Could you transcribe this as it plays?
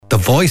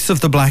voice of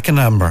the black and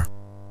amber.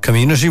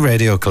 Community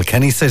Radio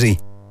Kilkenny City,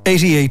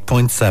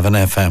 88.7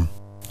 FM.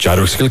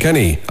 Jadrux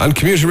Kilkenny and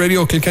Community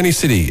Radio Kilkenny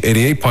City,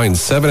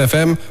 88.7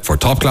 FM for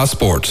top class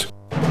sport.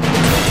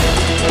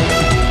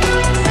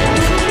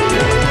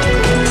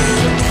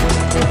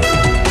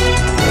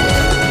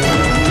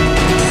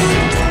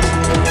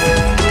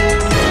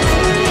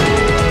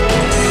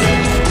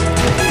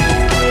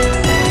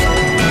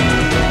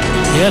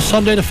 Yes,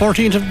 Sunday the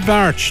 14th of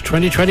March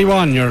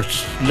 2021. You're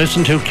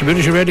listening to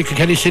Community Radio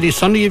Kilkenny City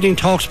Sunday Evening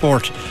Talk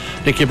Sport.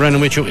 Nicky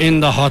Brennan with you in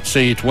the hot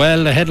seat.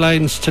 Well, the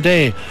headlines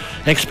today.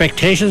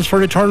 Expectations for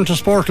return to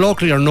sport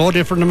locally are no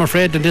different, I'm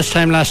afraid, than this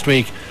time last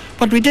week.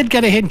 But we did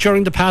get a hint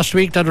during the past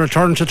week that a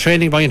return to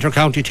training by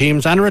inter-county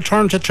teams and a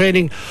return to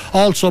training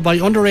also by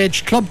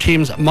underage club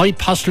teams might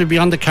possibly be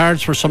on the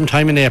cards for some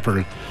time in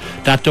April.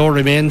 That though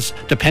remains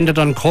dependent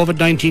on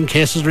COVID-19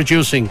 cases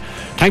reducing.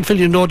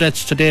 Thankfully no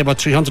deaths today, about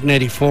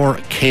 384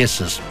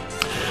 cases.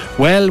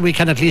 Well, we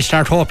can at least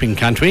start hoping,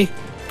 can't we?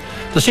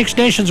 The Six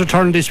Nations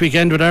return this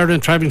weekend with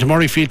Ireland travelling to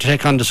Murrayfield to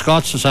take on the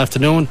Scots this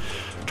afternoon.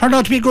 Turned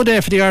out to be a good day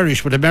for the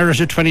Irish with a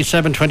merited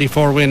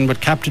 27-24 win,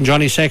 with captain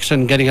Johnny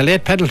Sexton getting a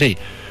late penalty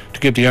to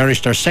give the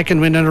Irish their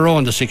second win in a row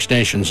in the Six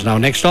Nations. Now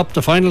next up,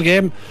 the final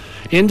game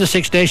in the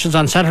Six Nations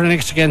on Saturday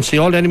next against the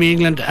old enemy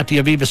England at the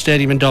Aviva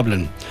Stadium in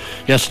Dublin.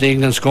 Yesterday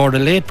England scored a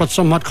late but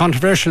somewhat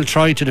controversial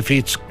try to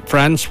defeat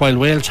France, while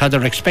Wales had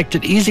their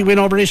expected easy win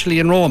over Italy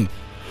in Rome.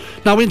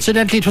 Now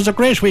incidentally, it was a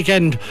great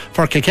weekend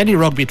for Kilkenny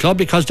Rugby Club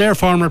because their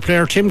former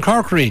player Tim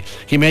Corkery,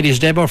 he made his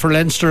debut for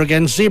Leinster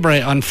against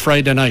Zebre on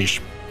Friday night.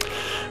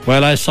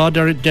 Well, I saw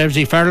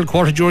Desiree Farrell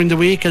quoted during the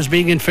week as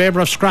being in favour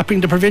of scrapping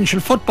the Provincial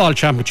Football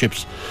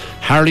Championships.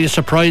 Hardly a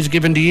surprise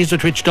given the ease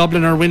with which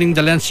Dublin are winning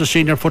the Leinster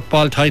senior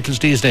football titles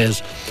these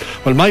days.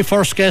 Well, my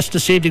first guest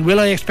this evening will,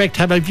 I expect,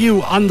 have a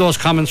view on those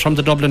comments from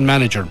the Dublin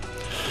manager.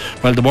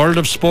 Well, the world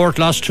of sport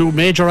lost two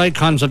major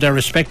icons of their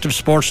respective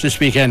sports this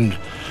weekend.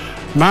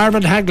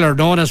 Marvin Hagler,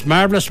 known as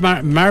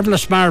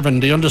Marvellous Marvin,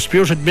 the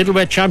undisputed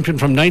middleweight champion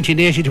from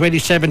 1980 to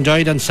 87,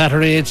 died on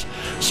Saturday aged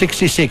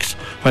 66,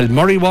 while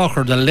Murray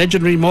Walker, the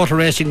legendary motor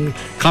racing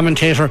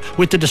commentator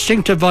with the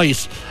distinctive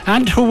voice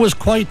and who was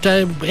quite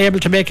able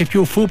to make a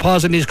few faux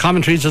pas in his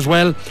commentaries as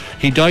well,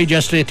 he died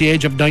yesterday at the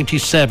age of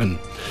 97.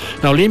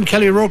 Now, Liam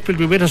Kelly Rourke will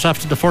be with us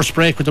after the first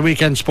break with the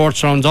weekend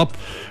sports rounds up.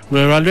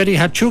 We've already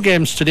had two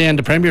games today in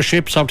the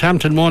Premiership.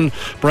 Southampton won,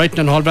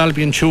 Brighton and Hull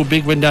Albion 2,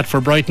 big win that for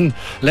Brighton.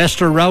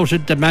 Leicester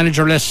routed the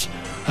managerless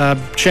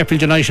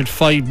Sheffield United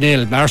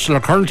 5-0. Arsenal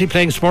are currently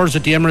playing Spurs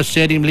at the Emirates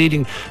Stadium,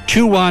 leading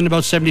 2-1,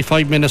 about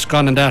 75 minutes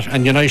gone in that,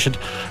 and United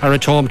are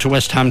at home to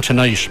West Ham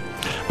tonight.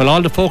 Well,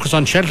 all the focus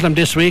on Cheltenham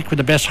this week with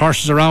the best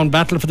horses around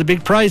battle for the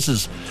big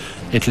prizes.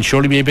 It'll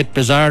surely be a bit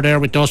bizarre there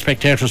with no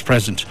spectators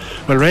present.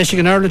 Well, racing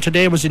in Ireland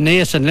today was in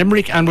Naas and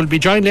Limerick and will be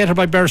joined later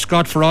by Bear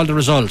Scott for all the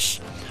results.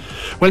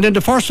 Well, then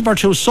the first of our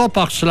two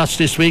soapbox slots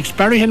this week,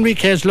 Barry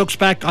Henriquez looks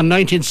back on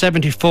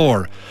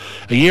 1974,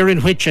 a year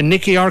in which a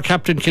Nicky R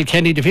captain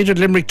Kilkenny defeated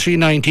Limerick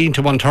 3-19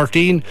 to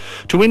 113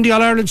 to win the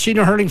All-Ireland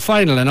Senior Hurling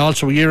Final, and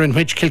also a year in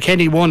which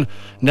Kilkenny won,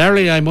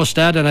 narrowly I must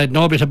add, and I'd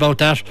know a bit about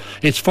that,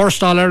 its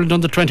first All-Ireland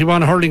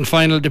Under-21 Hurling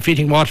Final,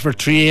 defeating Waterford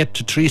 3-8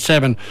 to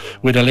 3-7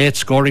 with a late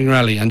scoring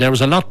rally. And there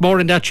was a lot more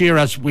in that year,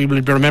 as we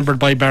will be remembered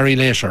by Barry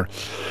later.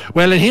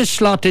 Well, in his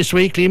slot this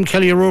week, Liam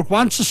Kelly O'Rourke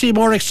wants to see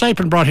more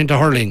excitement brought into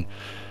hurling,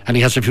 and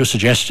he has a few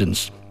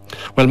suggestions.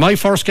 Well, my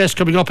first guest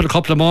coming up in a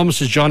couple of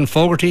moments is John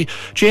Fogarty,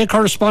 GA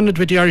correspondent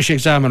with the Irish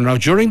Examiner. Now,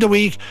 during the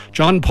week,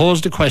 John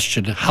posed the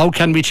question, how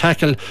can we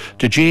tackle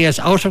the GA's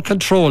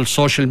out-of-control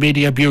social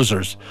media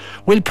abusers?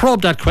 We'll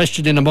probe that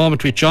question in a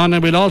moment with John,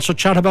 and we'll also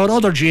chat about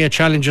other GA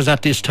challenges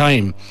at this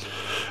time.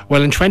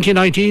 Well, in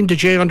 2019, the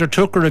GA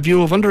undertook a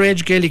review of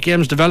underage Gaelic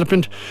games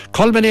development,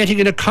 culminating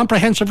in a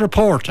comprehensive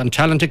report on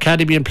talent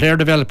academy and player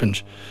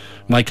development.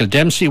 Michael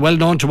Dempsey, well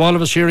known to all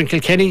of us here in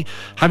Kilkenny,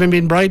 having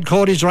been Brian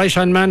Cody's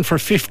right-hand man for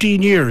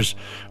 15 years,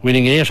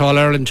 winning 8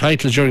 All-Ireland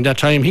titles during that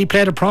time. He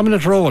played a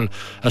prominent role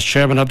as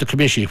chairman of the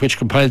committee which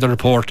compiled the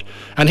report,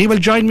 and he will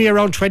join me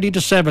around 20 to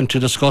 7 to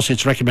discuss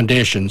its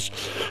recommendations.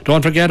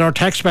 Don't forget our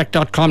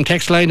taxback.com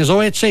text line is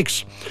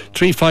 086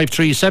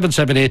 353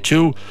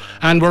 7782,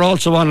 and we're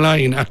also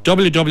online at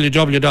www.crkc.ie.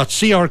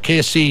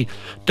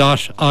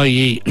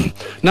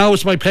 Now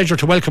it's my pleasure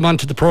to welcome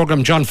onto the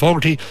programme John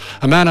Fogarty,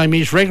 a man I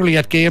meet regularly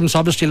at games.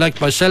 Obviously, like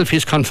myself,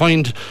 he's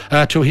confined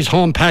to his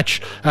home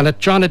patch. And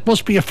John, it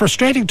must be a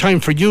frustrating time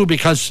for you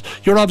because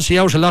you're obviously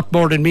out a lot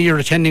more than me. You're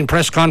attending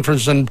press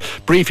conferences and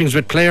briefings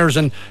with players,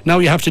 and now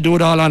you have to do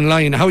it all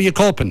online. How are you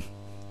coping?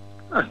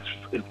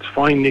 It's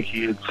fine,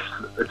 Nicky.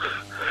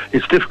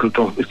 It's difficult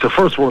though. It's a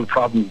first world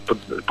problem,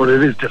 but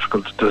it is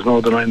difficult. There's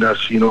no denying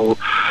that. You know,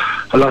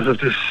 a lot of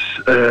this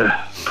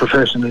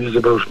profession is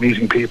about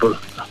meeting people.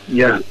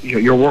 Yeah,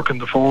 you're working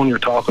the phone, you're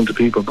talking to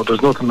people, but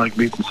there's nothing like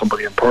meeting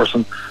somebody in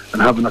person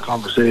and having a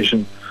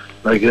conversation.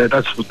 Like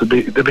that's what the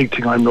big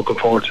thing I'm looking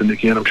forward to,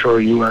 Nicky, and I'm sure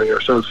you are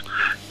yourself,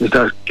 is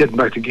that getting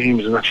back to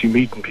games and actually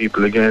meeting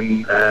people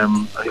again. I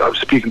was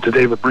speaking to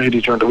David Brady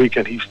during the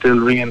weekend. He's still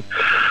ringing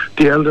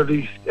the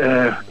elderly.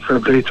 Fair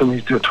play to him.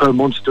 He's doing 12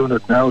 months doing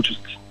it now, just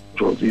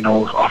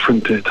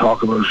offering to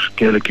talk about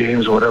Gaelic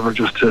games or whatever,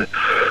 just to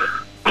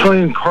try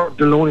and curb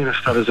the loneliness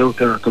that is out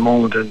there at the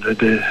moment, and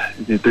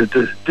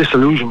the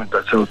disillusionment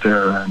that's out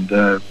there, and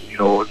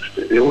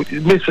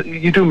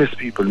you do miss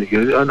people.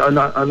 I'll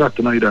not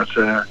deny that.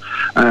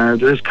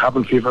 There is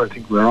cabin fever. I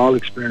think we're all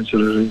experiencing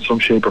it in some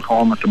shape or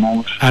form at the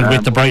moment. And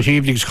with the bright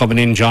evenings coming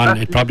in, John,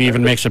 it probably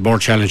even makes it more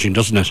challenging,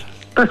 doesn't it?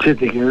 That's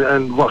it, Nicky.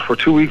 And we're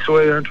 2 weeks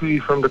away, aren't we,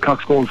 from the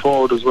clocks going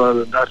forward as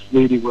well? And that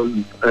really will,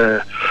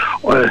 April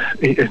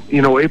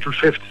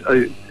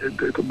 5th,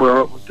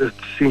 it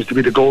seems to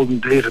be the golden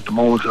date at the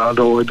moment,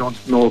 although I don't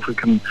know if we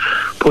can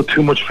put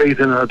too much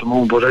faith in it at the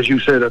moment. But as you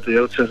said at the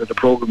outset of the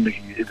programme,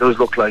 Nicky, it does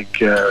look like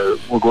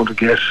we're going to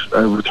get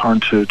a return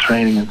to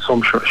training in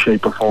some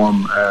shape or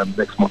form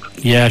next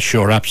month. Yeah,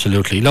 sure,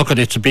 absolutely. Look,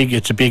 it's a big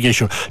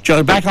issue.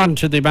 Joe, back on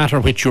to the matter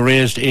which you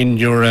raised in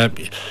your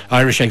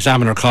Irish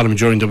Examiner column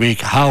during the week.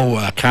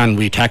 How can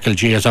we tackle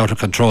GA's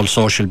out-of-control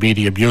social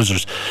media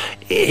abusers?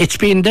 It's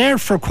been there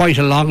for quite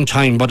a long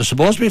time, but I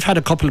suppose we've had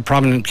a couple of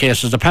prominent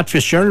cases. The Pat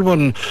Fitzgerald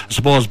one, I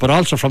suppose, but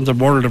also from the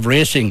world of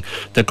racing,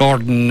 the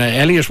Gordon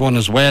Elliott one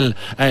as well.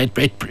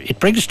 It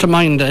brings to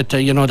mind that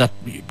that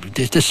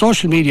the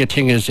social media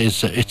thing is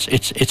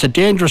a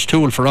dangerous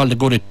tool for all the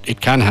good it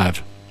can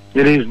have.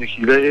 It is,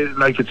 Nicky.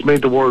 It's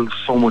made the world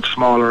so much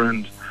smaller,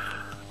 and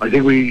I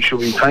think we should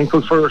be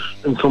thankful for it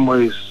in some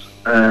ways.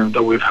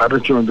 That we've had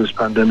it during this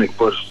pandemic,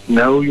 but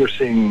now you're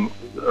seeing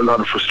a lot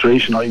of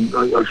frustration.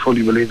 I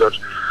fully believe that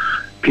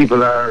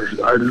people are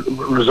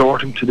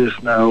resorting to this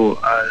now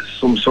as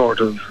some sort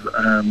of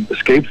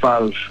escape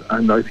valve,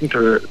 and I think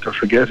they're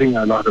forgetting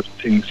a lot of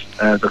things.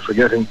 They're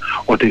forgetting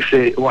what they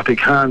say, what they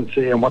can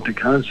say, and what they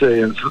can't say.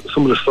 And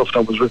some of the stuff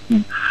that was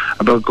written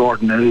about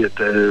Gordon Elliott,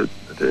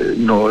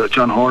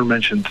 John Horn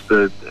mentioned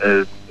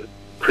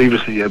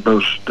previously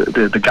about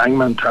the gang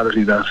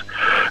mentality that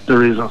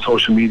there is on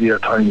social media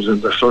at times,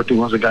 and there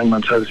certainly was a gang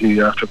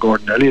mentality after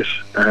Gordon Elliott.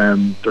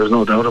 There's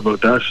no doubt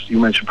about that. You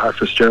mentioned Pat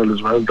Fitzgerald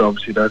as well.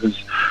 Obviously that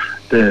is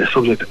the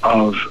subject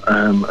of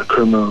a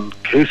criminal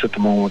case at the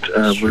moment.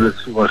 We'll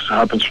see what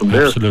happens from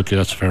there. Absolutely,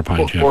 that's a fair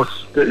point. But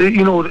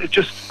it's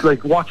just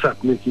like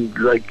WhatsApp, Nicky,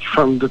 like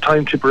from the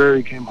time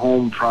Tipperary came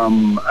home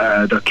from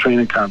that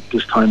training camp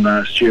this time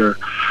last year,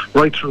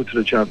 right through to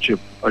the championship,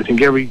 I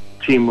think every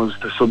team was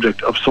the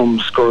subject of some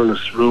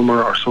scurrilous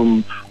rumour or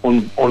some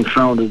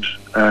unfounded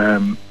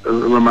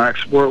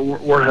remarks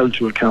were held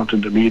to account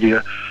in the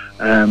media.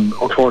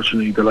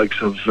 Unfortunately, the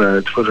likes of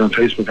Twitter and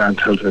Facebook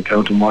aren't held to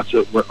account in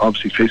WhatsApp.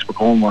 Obviously,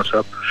 Facebook owns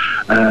WhatsApp,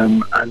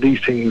 and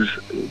these things,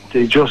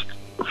 they just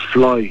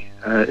fly.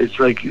 It is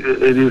like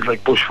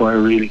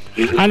bushfire, really.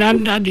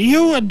 And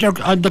you and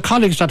the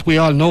colleagues that we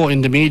all know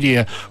in the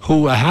media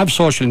who have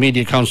social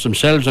media accounts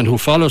themselves and who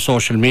follow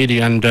social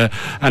media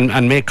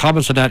and make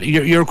comments on that,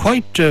 you're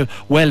quite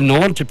well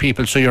known to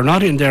people, so you're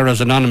not in there as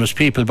anonymous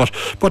people.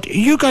 But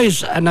you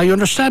guys, and I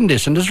understand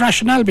this, and there's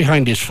rationale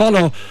behind this,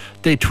 follow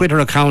the Twitter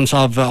accounts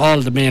of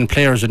all the main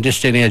players in this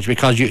day and age,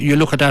 because you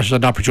look at that as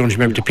an opportunity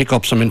maybe to pick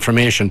up some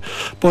information.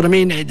 But I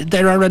mean,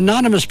 there are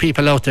anonymous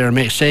people out there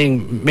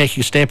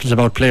making statements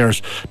about players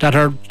that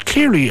are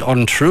clearly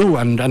untrue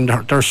and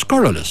they're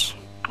scurrilous.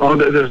 Oh,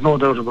 there's no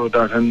doubt about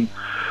that, and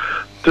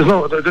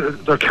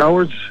they're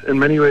cowards in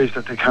many ways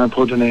that they can't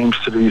put the names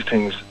to these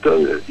things.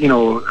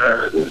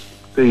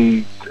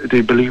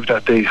 They believe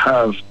that they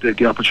have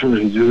the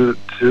opportunity to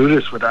do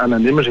this with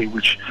anonymity,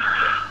 which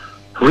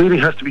really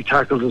has to be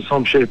tackled in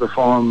some shape or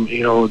form.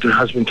 There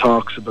has been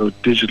talks about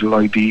digital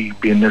ID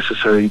being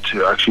necessary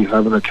to actually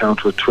have an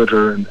account with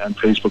Twitter and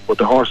Facebook, but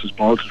the horse is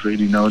bolted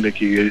really now,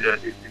 Nicky.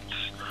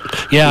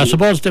 Yeah, I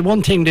suppose the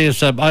one thing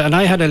is, and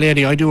I had a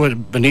lady, I do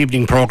an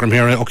evening programme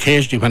here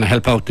occasionally when I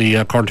help out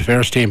the current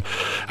affairs team,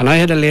 and I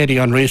had a lady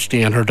on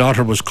recently, and her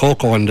daughter was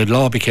Coco, and the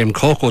law became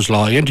Coco's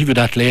law. I interviewed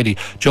that lady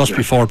just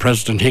before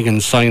President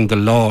Higgins signed the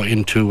law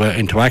into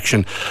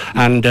action,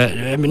 and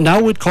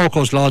now with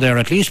Coco's law there,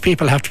 at least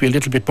people have to be a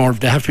little bit more,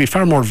 they have to be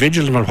far more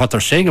vigilant about what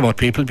they're saying about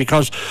people,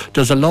 because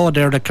there's a law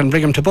there that can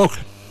bring them to book.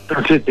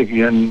 That's it,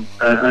 Nicky, and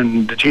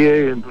the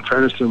GA, in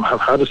fairness to them,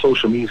 have had a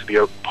social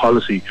media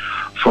policy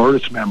for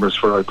its members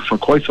for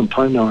quite some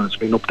time now, and it's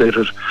been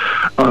updated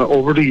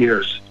over the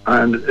years,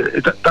 and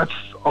that's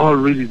all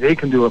really they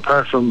can do,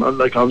 apart from,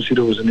 obviously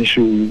there was an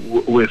issue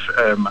with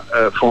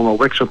a former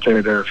Wexford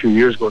player there a few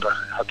years ago that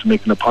had to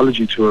make an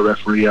apology to a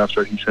referee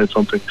after he said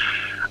something,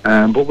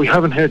 but we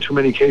haven't heard too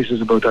many cases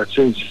about that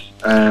since.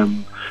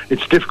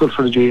 It's difficult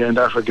for the GA in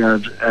that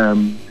regard.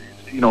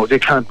 They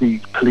can't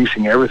be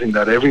policing everything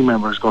that every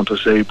member is going to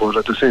say, but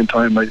at the same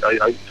time,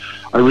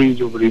 I really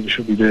do believe it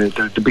should be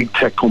the big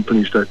tech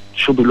companies that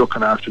should be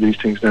looking after these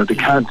things now. They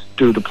can't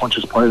do the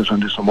Pontius Pilate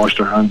on this and wash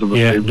their hands of it.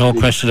 Yeah, no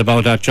question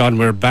about that, John.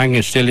 We're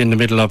still in the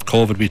middle of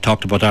COVID. We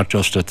talked about that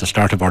just at the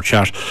start of our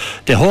chat.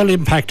 The whole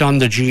impact on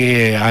the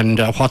GA and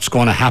what's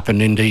going to happen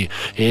in the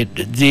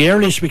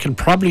earliest we can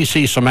probably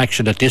see some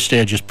action at this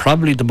stage is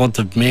probably the month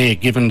of May,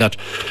 given that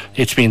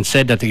it's been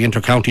said that the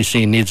inter-county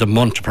scene needs a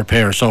month to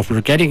prepare. So if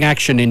we're getting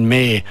action in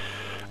May,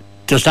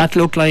 Does that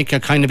look like a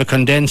kind of a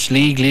condensed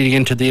league leading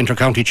into the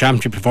Inter-County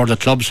Championship before the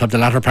clubs have the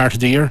latter part of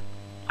the year?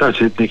 That's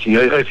it, Nicky.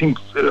 I think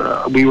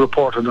we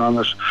reported on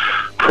it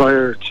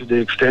prior to the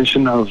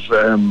extension of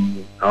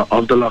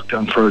the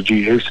lockdown for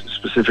GAA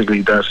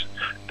specifically, that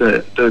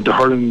the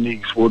hurling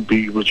leagues would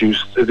be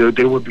reduced.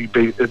 They would be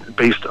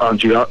based on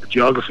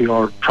geography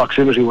or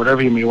proximity,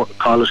 whatever you may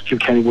call it.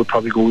 Kilkenny would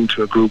probably go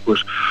into a group with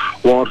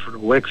Waterford or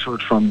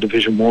Wexford from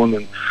Division 1,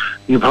 and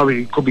you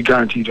probably could be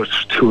guaranteed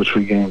just 2 or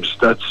 3 games.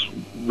 That's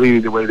really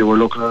the way they were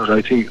looking at it.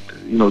 I think,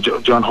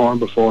 John Horn,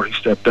 before he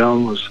stepped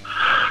down, was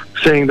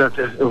saying that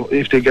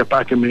if they get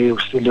back in May, it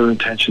was still their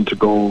intention to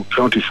go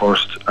county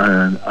first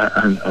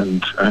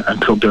and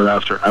club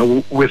thereafter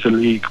with a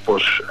league.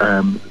 But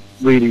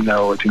really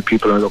now I think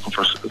people are looking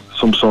for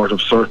some sort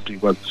of certainty.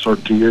 Well,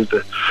 certainty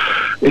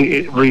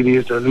it really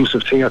is the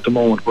elusive thing at the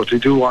moment, but they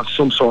do want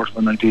some sort of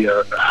an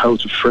idea how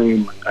to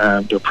frame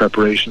their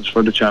preparations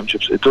for the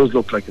championships. It does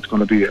look like it's going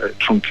to be a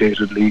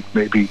truncated league,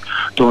 maybe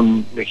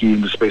done, Mickey,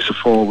 in the space of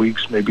 4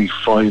 weeks, maybe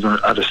 5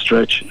 at a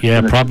stretch.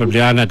 Yeah,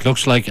 probably, and it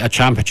looks like a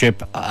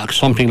championship,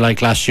 something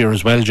like last year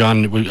as well,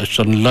 John. It's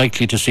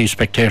unlikely to see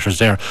spectators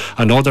there.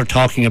 I know they're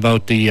talking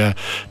about the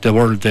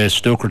World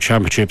Snooker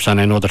Championships, and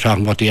I know they're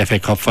talking about the FA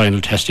Cup final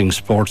testing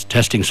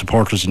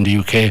supporters in the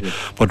UK,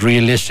 but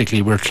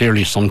realistically we're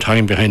clearly some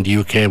time behind the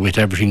UK with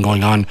everything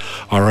going on.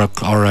 Our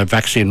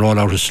vaccine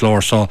rollout is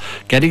slower, so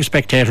getting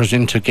spectators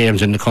into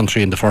games in the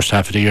country in the first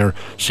half of the year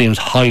seems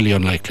highly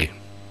unlikely.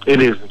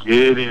 It is,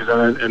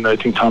 and I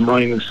think Tom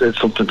Ryan said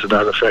something to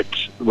that effect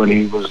when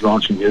he was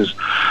launching his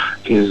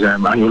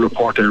annual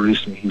report there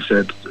recently. He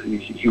said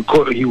he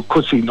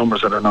could see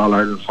numbers at the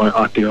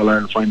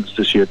All-Ireland finals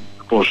this year,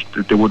 but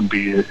they wouldn't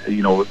be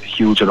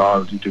huge at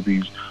all.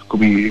 Could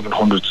be even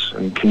hundreds.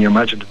 And can you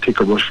imagine the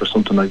ticker rush for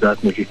something like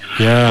that, Nicky?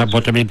 Yeah,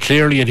 but I mean,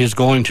 clearly it is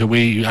going to.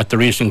 We at the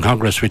recent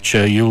Congress, which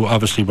you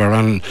obviously were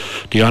on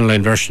the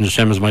online version, the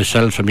same as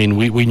myself. I mean,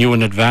 we knew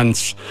in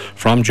advance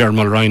from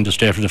Jeremy Ryan the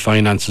state of the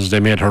finances. They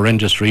made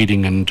horrendous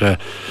reading, and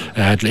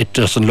it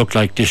doesn't look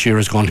like this year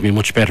is going to be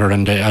much better.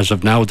 And as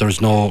of now,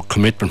 there's no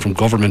commitment from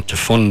government to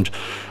fund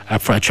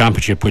for a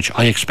championship, which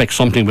I expect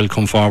something will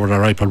come forward,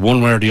 all right, but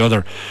one way or the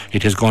other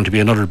it is going to be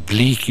another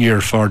bleak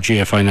year for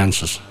GAA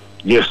finances.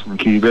 Yes,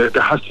 Nicky, there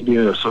has to be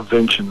a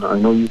subvention. I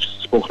know you've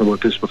spoken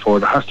about this before.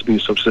 There has to be a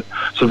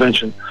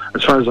subvention.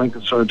 As far as I'm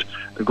concerned,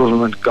 the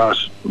government got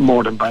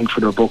more than bang for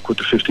their buck with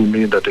the 15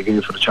 million that they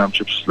gave for the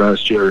championships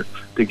last year.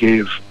 They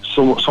gave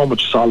so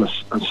much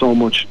solace and so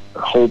much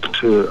hope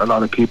to a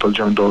lot of people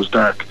during those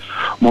dark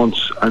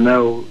months, and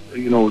now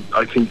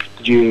I think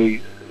the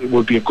GAA, it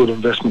would be a good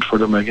investment for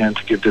them again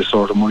to give this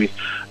sort of money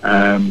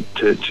to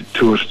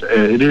it.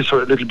 It is a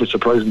little bit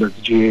surprising that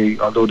the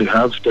GAA, although they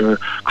have their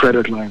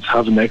credit lines,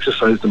 haven't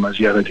exercised them as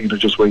yet. I think they're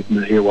just waiting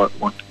to hear what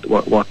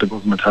the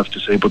government have to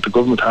say. But the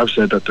government have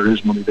said that there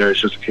is money there.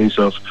 It's just a case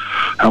of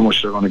how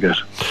much they're going to get.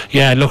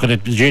 Yeah, look at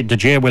it. The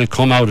GAA will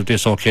come out of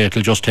this okay.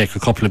 It'll just take a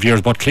couple of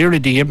years. But clearly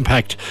the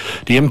impact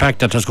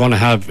that it's going to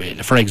have,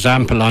 for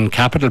example, on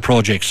capital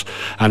projects,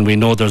 and we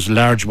know there's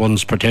large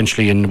ones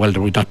potentially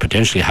not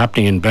potentially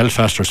happening in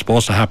Belfast, are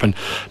supposed to happen.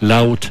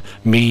 Louth,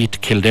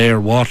 Meath, Kildare,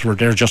 Waterford,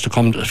 there just to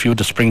come a few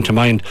that spring to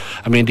mind.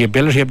 I mean, the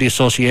ability of the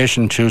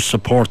association to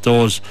support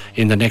those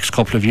in the next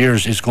couple of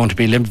years is going to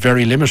be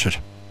very limited.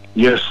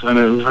 Yes, and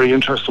it was very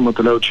interesting what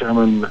the Louth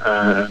chairman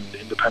and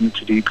independent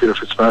TD Peter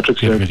Fitzpatrick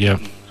said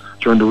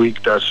during the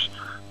week, that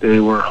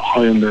they were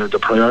high on the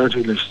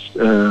priority list.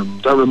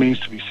 That remains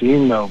to be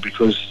seen now,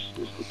 because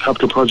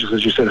capital projects,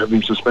 as you said, have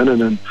been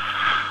suspended, and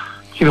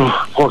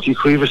Porky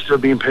Creeve is still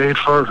being paid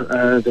for.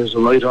 There's a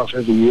write-off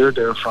every year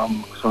there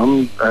from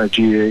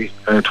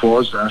GAA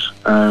towards that.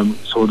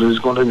 So there is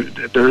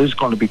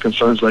going to be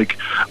concerns. Like,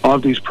 all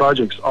these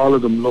projects, all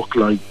of them look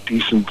like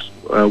decent,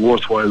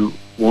 worthwhile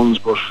ones,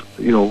 but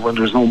when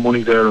there's no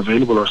money there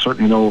available, or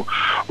certainly no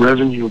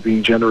revenue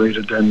being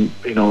generated, then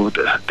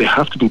they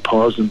have to be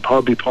paused, and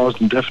probably paused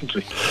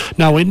indefinitely.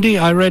 Now,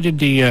 I read in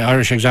the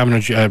Irish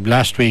Examiner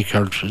last week,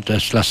 or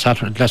last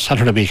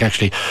Saturday week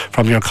actually,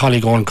 from your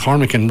colleague Owen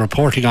Cormican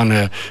reporting on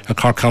a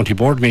Cork County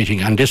Board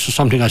meeting, and this is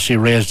something I see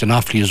raised in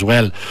Offaly as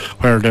well,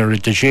 where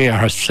the GAA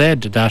has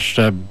said that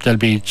there'll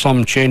be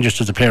some changes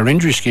to the player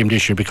injury scheme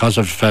this year because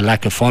of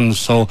lack of funds,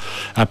 so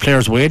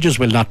players' wages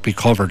will not be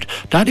covered.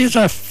 That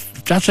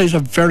is a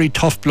very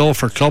tough blow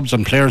for clubs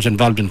and players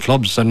involved in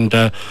clubs, and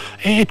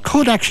it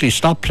could actually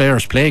stop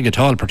players playing at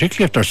all,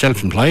 particularly if they're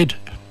self-employed.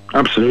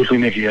 Absolutely,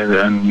 Nicky,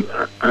 and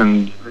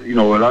a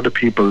lot of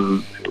people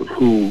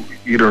who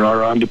either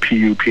are on the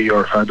PUP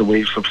or have had the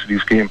wage subsidy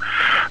scheme,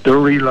 they're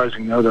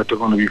realising now that they're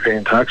going to be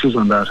paying taxes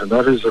on that, and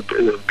that is a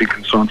big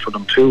concern for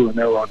them too. And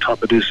now on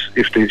top of this,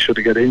 if they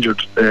should get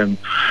injured,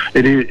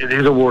 it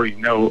is a worry.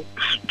 Now,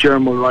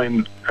 Jeremy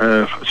Ryan,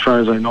 as far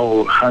as I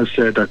know, has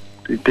said that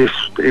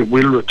it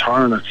will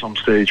return at some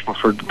stage, but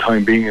for the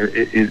time being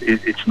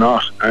it's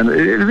not, and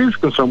it is a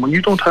concern when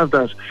you don't have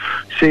that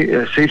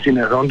safety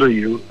net under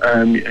you,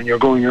 and you're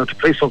going out to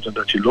play something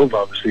that you love,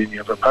 obviously, and you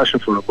have a passion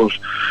for it, but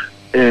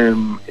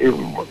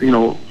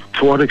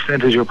to what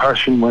extent is your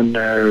passion when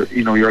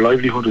your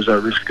livelihood is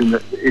at risk?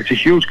 And it's a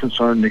huge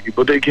concern, Nicky.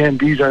 But again,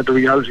 these are the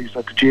realities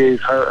that the GA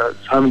is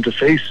having to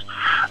face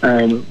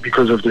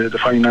because of the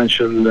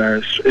financial,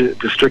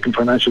 the stricken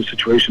financial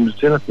situation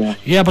that's in it now.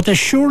 Yeah, but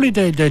surely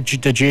the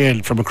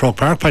GA, from a Croke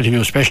Park point of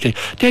view especially,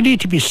 they need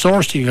to be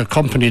sourcing a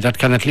company that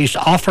can at least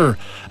offer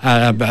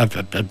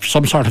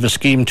some sort of a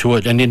scheme to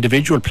an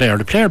individual player.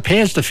 The player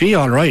pays the fee,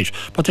 all right,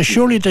 but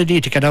surely they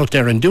need to get out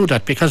there and do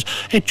that, because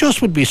it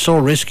just would be so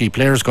risky,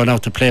 players going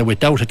out to play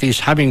without at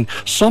least having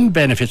some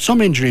benefit,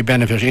 some injury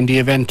benefit in the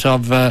event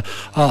of a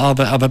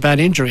bad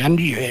injury. And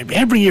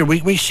every year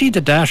we see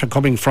the data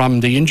coming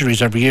from the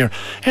injuries every year.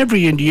 Every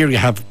year you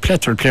have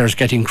plethora of players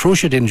getting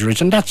cruciate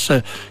injuries, and that's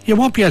you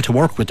won't be able to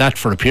work with that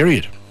for a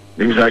period.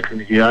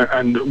 Exactly, yeah,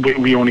 and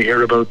we only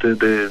hear about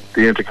the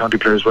inter-county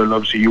players. Well,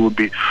 obviously you'd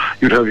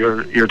have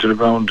your ear to the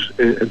ground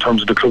in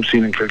terms of the club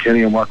scene in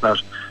Kilkenny and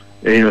whatnot.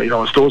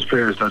 It's those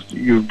players that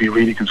you'd be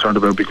really concerned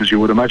about, because you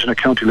would imagine at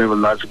county level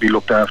lads would be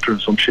looked after in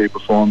some shape or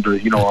form.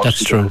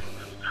 That's true.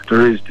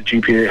 There is the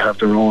GPA have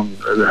their own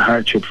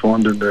hardship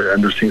fund and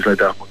there's things like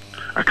that. But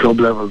at club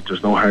level,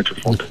 there's no hardship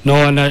fund. No,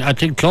 and I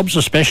think clubs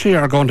especially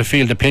are going to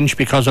feel the pinch,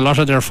 because a lot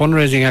of their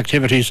fundraising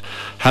activities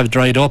have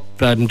dried up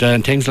and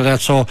things like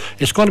that. So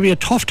it's going to be a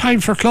tough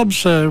time for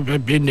clubs in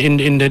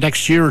the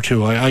next year or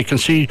two. I can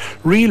see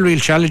real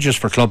challenges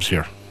for clubs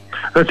here.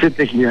 That's it,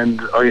 Nicky.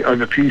 And I have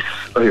a piece.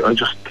 I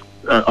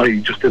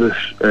just did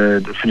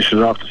it, finished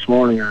it off this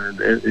morning, and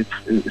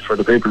it's for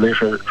the paper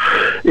later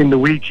in the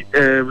week,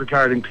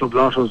 regarding club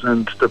lottos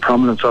and the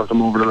prominence of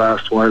them over the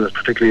last while,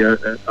 particularly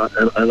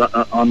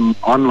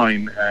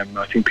online.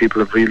 I think people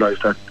have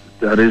realised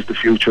that is the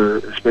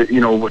future,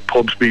 with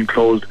pubs being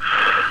closed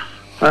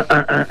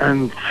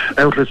and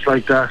outlets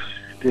like that.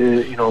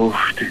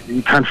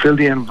 You can't fill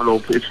the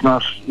envelope. It's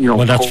not,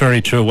 Well, that's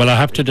very true. Well, I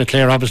have to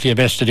declare obviously a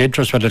vested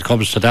interest when it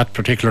comes to that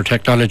particular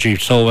technology.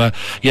 So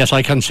yes,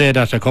 I can say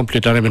that a company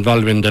that I'm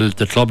involved in,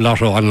 the Club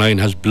Lotto online,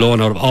 has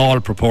blown out of all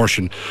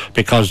proportion,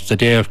 because the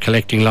day of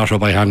collecting lotto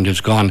by hand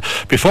is gone.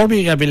 Before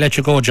we let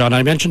you go, John,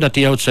 I mentioned at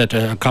the outset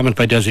a comment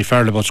by Desi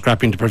Farrell about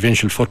scrapping the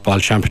provincial football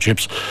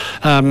championships.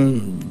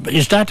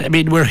 Is that? I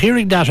mean, we're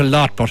hearing that a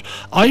lot, but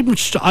I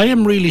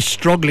am really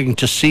struggling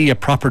to see a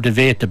proper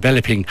debate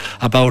developing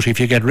about, if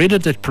you get rid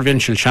of the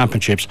provincial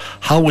championships,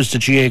 how is the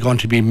GA going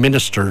to be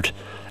ministered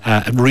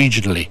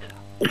regionally?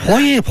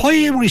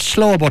 Why are we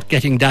slow about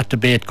getting that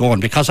debate going?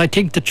 Because I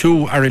think the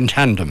two are in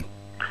tandem.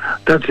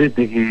 That's it,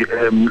 Nicky.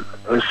 I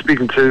was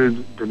speaking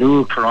to the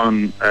new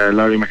Caron,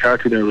 Larry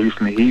McCarthy, there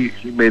recently.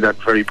 He made that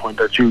very point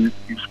that you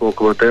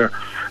spoke about there,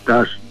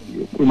 that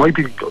we might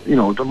be,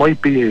 there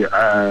might be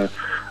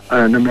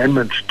an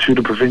amendment to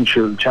the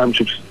provincial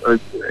championships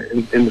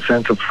in the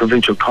sense of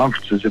provincial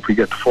conferences. If we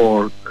get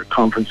four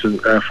conferences,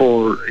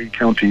 four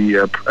county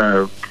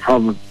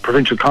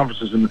provincial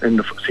conferences in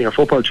the senior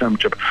football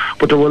championship,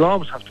 but there will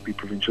always have to be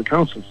provincial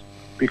councils,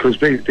 because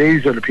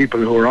these are the people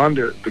who are on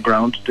the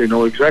ground. They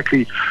know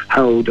exactly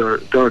how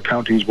their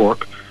counties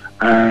work.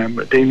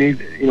 They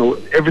need,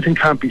 everything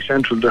can't be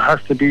central. There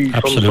has to be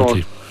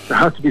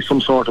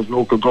some sort of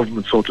local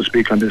government, so to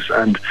speak, on this,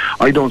 and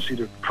I don't see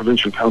the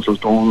provincial councils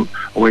going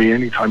away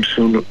anytime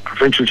soon.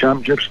 Provincial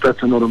championships,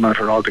 that's another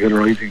matter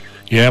altogether, I think.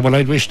 Yeah, well,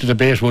 I wish the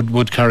debate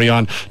would carry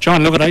on.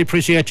 John, look, I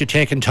appreciate you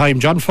taking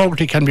time. John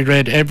Fogarty can be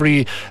read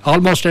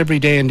almost every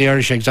day in the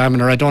Irish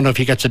Examiner. I don't know if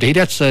he gets it. He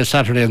gets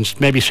Saturday, and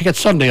maybe he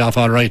gets Sunday off,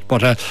 all right.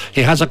 But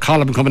he has a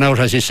column coming out,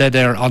 as he said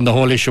there, on the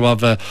whole issue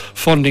of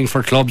funding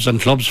for clubs and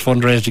clubs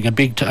fundraising,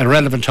 a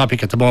relevant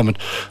topic at the moment.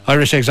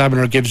 Irish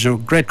Examiner gives you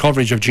great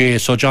coverage of GA.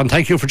 So, John,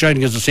 thank you for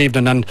joining us this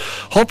evening, and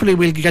hopefully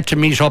we'll get to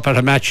meet up at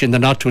a match in the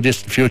not too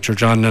distant future,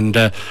 John, and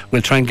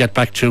we'll try and get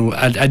back to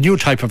a new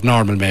type of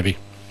normal, maybe.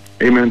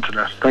 Amen to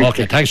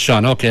that. Thanks,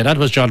 John. Okay, that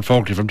was John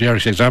Fogarty from the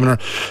Irish Examiner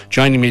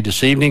joining me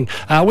this evening.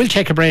 We'll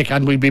take a break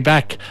and we'll be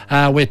back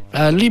with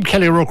Liam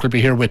Kelly O'Rourke will be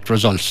here with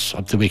results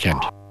of the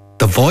weekend.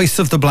 The voice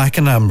of the Black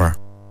and Amber.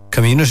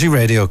 Community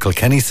Radio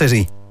Kilkenny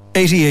City,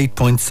 88.7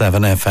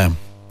 FM.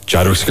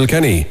 Jadrux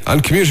Kilkenny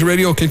and Community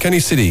Radio Kilkenny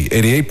City,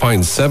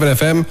 88.7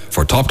 FM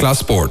for top class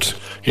sport.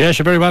 Yes,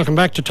 you're very welcome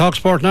back to Talk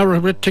Sport. Now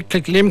we're with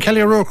Liam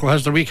Kelly O'Rourke, who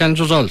has the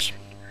weekend's results.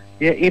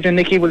 Yeah, even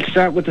Nicky, we'll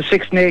start with the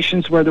Six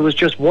Nations, where there was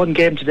just one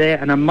game today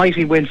and a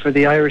mighty win for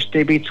the Irish.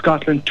 They beat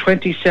Scotland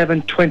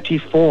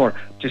 27-24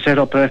 to set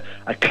up a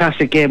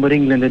classic game with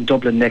England in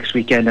Dublin next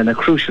weekend, and a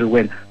crucial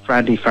win for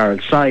Andy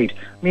Farrell's side.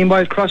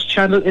 Meanwhile,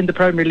 cross-channel in the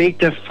Premier League,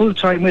 the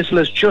full-time whistle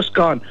has just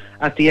gone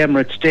at the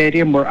Emirates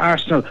Stadium, where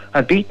Arsenal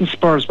had beaten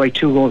Spurs by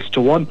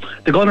 2-1.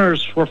 The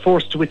Gunners were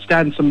forced to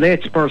withstand some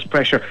late Spurs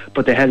pressure,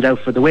 but they held out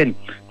for the win.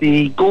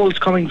 The goals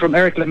coming from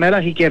Eric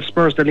Lamela, he gave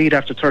Spurs the lead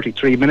after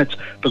 33 minutes.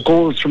 The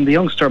goals from the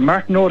youngster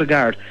Martin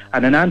Odegaard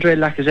and an Andre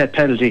Lacazette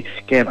penalty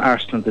gave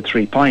Arsenal the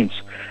 3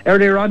 points.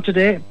 Earlier on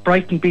today,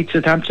 Brighton beat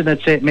Southampton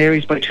at St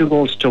Mary's by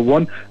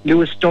 2-1.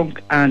 Lewis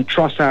Dunk and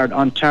Trossard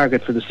on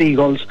target for the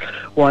Seagulls,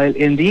 while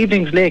in the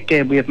evening's late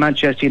game we have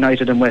Manchester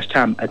United and West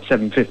Ham at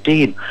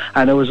 7:15.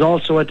 And it was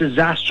also a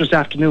disastrous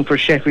afternoon for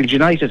Sheffield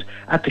United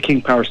at the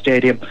King Power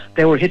Stadium.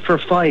 They were hit for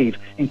 5,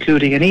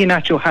 including an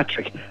Iheanacho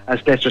hat-trick,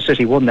 as Leicester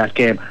City won that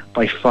game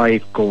by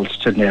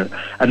 5-0.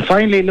 And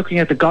finally, looking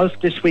at the golf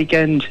this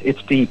weekend,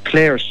 it's the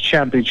Players'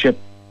 Championship.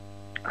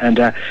 And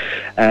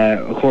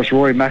of course,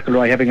 Rory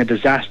McIlroy having a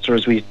disaster,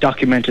 as we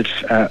documented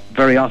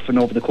very often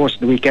over the course of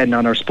the weekend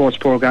on our sports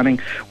programming.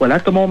 Well,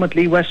 at the moment,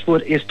 Lee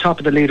Westwood is top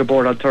of the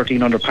leaderboard on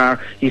 13 under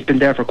par. He's been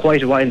there for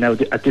quite a while now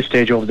at this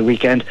stage over the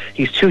weekend.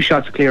 He's 2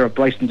 shots clear of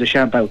Bryson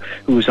DeChambeau,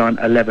 who's on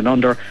 11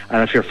 under.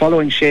 And if you're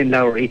following Shane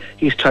Lowry,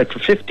 he's tied for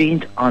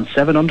 15th on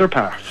 7 under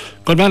par.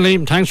 Good man,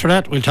 Liam. Thanks for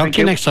that. We'll talk to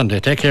you next Sunday.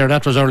 Take care.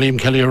 That was our Liam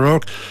Kelly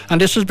O'Rourke.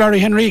 And this is Barry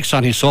Henriques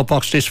on his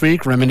soapbox this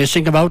week,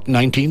 reminiscing about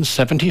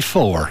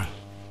 1974.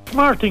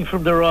 Smarting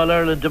from the Royal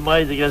Ireland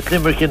demise against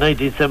Limerick in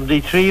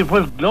 1973, it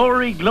was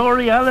glory,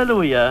 glory,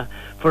 hallelujah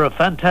for a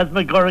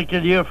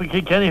phantasmagorical year for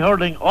Kilkenny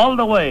hurling all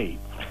the way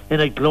in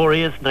a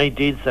glorious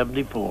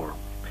 1974.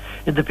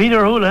 In the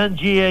Peter Houlihan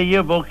GA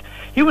yearbook,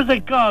 he was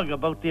agog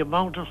about the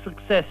amount of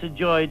success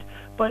enjoyed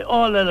by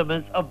all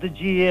elements of the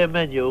GA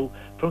menu,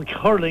 from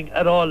hurling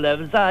at all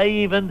levels,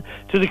 even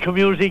to the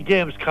community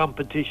games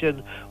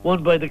competition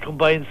won by the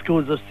combined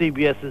schools of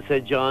CBS and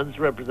St John's,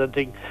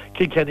 representing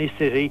Kilkenny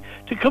City,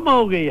 to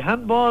camogie,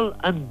 handball,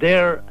 and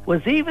there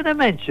was even a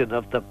mention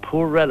of the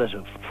poor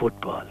relative,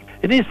 football.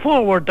 In his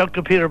foreword,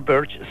 Dr. Peter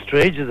Birch,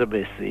 strange as it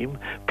may seem,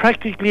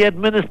 practically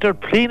administered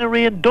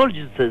plenary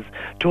indulgences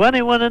to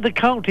anyone in the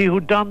county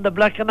who donned the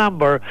black and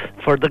amber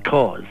for the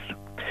cause.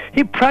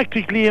 He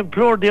practically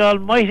implored the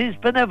Almighty's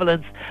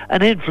benevolence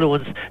and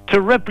influence to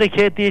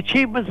replicate the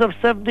achievements of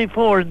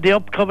 74 in the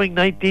upcoming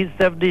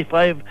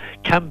 1975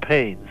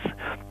 campaigns.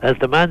 As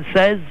the man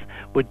says,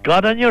 with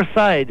God on your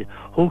side,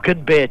 who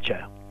can bait you?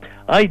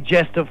 I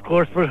jest, of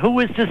course, for who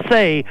is to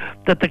say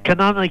that the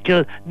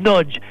canonical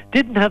nudge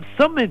didn't have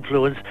some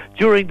influence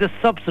during the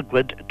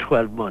subsequent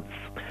 12 months.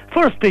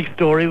 First big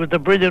story was the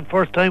brilliant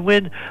first-time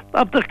win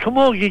of the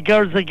Camogie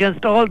girls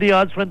against all the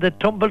odds when they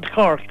tumbled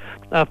Cork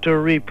after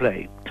a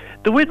replay.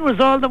 The win was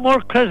all the more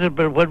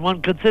credible when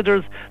one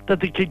considers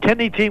that the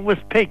Kilkenny team was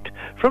picked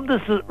from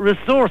the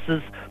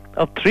resources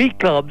of 3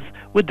 clubs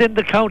within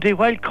the county,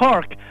 while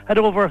Cork had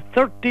over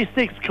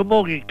 36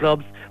 Camogie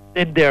clubs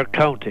in their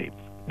county.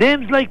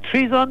 Names like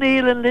Therese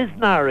O'Neill and Liz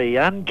Nari,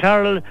 Anne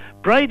Carroll,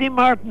 Bridie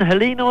Martin,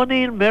 Helene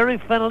O'Neill, Mary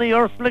Fennelly,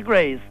 Ursula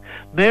Grace,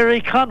 Mary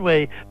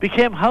Conway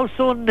became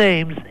household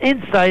names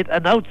inside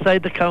and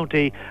outside the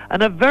county,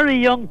 and a very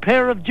young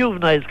pair of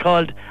juveniles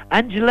called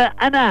Angela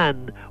and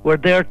Anne were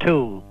there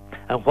too.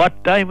 And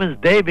what diamonds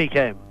they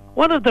became.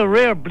 One of the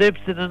rare blips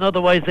in an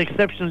otherwise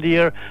exceptional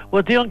year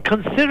was the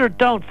unconsidered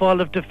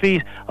downfall of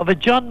defeat of a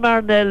John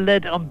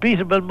Marnell-led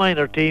unbeatable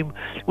minor team,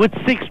 with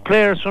 6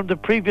 players from the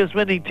previous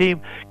winning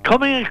team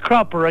coming a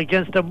cropper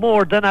against a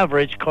more than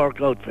average Cork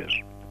outfit.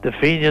 The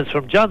Fenians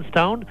from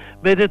Johnstown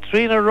made it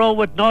 3 in a row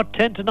with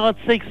 0-10 to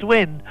 0-6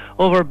 win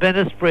over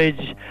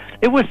Bennisbridge.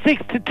 It was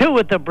 6-2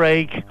 at the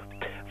break.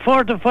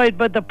 Fortified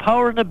by the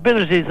power and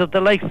abilities of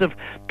the likes of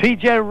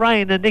PJ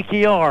Ryan and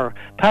Nicky Orr,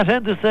 Pat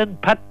Henderson,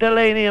 Pat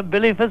Delaney and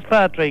Billy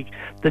Fitzpatrick,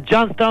 the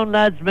Johnstown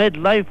lads made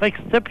life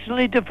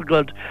exceptionally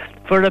difficult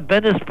for a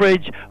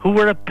Bennisbridge who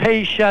were a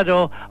pale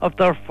shadow of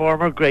their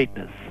former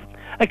greatness.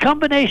 A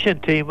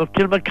combination team of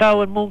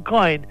Kilmacow and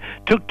Mooncoin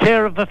took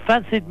care of a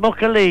fancied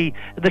Muckalee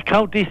in the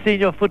county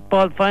senior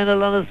football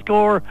final on a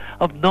score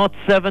of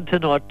 0-7 to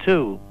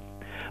 0-2.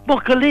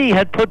 Muckalee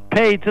had put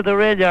pay to the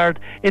rail yard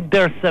in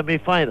their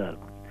semi-final.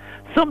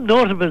 Some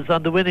notables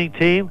on the winning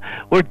team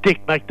were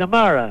Dick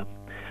McNamara.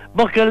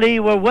 Muckalee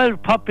were well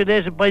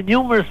populated by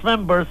numerous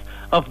members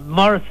of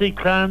Morrissey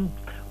clan,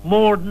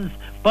 Mordens,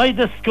 by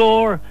the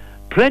score,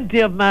 plenty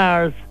of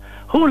Mars.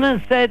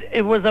 Houlihan said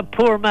it was a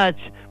poor match,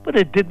 but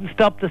it didn't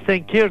stop the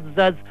St. Kieran's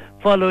lads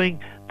following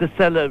the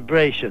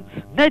celebrations.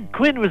 Ned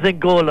Quinn was in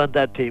goal on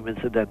that team,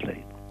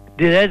 incidentally.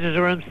 The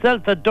editor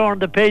himself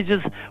adorned the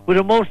pages with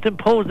a most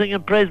imposing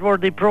and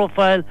praiseworthy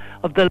profile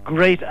of the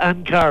great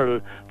Anne Carroll,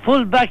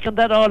 full back in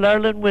that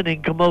All-Ireland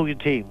winning Camogie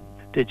team.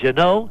 Did you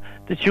know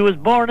that she was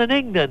born in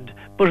England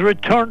but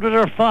returned with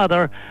her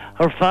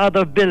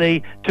father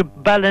Billy, to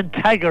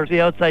Ballintaggart,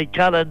 outside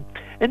Callan,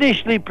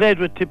 initially played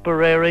with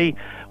Tipperary,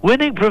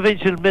 winning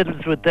provincial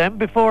medals with them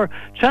before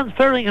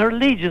transferring her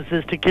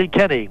allegiances to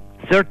Kilkenny.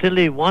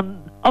 Certainly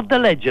one of the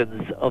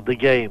legends of the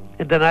game.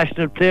 In the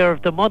National Player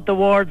of the Month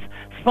Awards,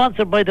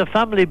 sponsored by the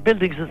Family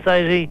Building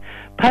Society,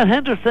 Pat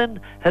Henderson,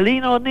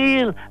 Helene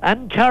O'Neill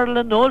and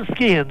Carolyn Noel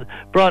Skehan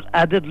brought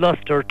added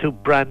lustre to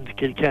Brand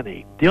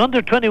Kilkenny. The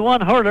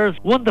under-21 hurlers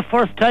won the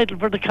first title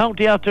for the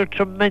county after a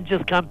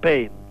tremendous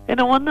campaign. In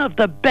one of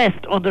the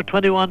best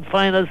under-21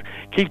 finals,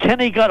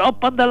 Kilkenny got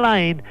up on the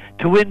line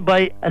to win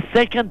by a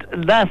second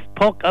last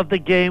puck of the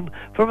game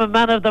from a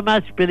man of the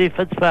match, Billy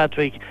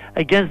Fitzpatrick,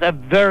 against a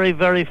very,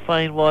 very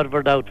fine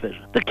Waterford outfit.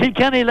 The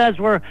Kilkenny lads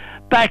were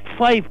back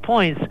 5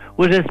 points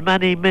with as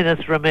many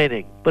minutes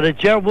remaining. But a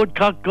Ger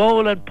Woodcock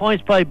goal and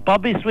points by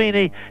Bobby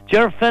Sweeney,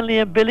 Ger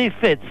Fennelly and Billy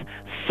Fitz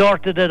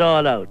sorted it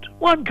all out.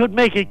 One could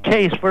make a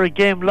case for a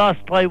game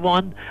lost by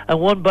one and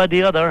won by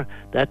the other.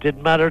 That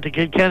didn't matter to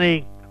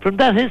Kilkenny. From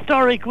that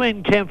historic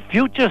win came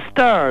future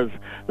stars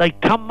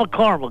like Tom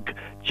McCormick,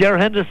 Ger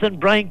Henderson,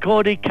 Brian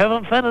Cody,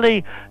 Kevin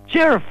Fennelly,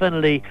 Ger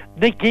Fennelly,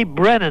 Nicky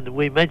Brennan,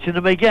 we mentioned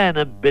him again,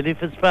 and Billy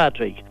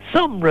Fitzpatrick.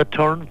 Some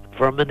return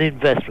from an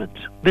investment.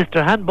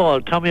 Mr.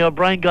 Handball, Tommy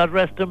O'Brien, God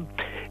rest him,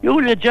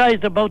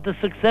 eulogised about the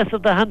success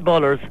of the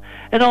handballers.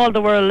 In all,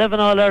 there were 11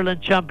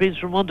 All-Ireland champions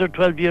from under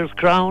 12 years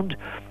crowned.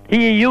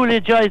 He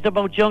eulogised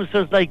about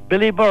youngsters like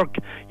Billy Burke,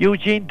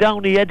 Eugene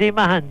Downey, Eddie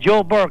Mahan,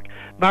 Joe Burke,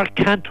 Mark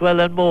Cantwell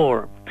and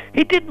more.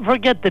 He didn't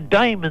forget the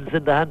diamonds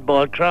in the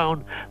handball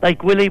crown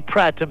like Willie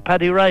Pratt and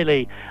Paddy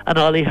Riley and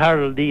Ollie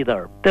Harold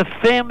either. The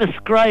famous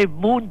scribe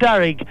Moon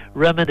Darrig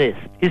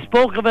reminisced. He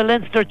spoke of a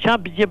Leinster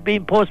Championship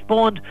being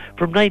postponed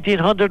from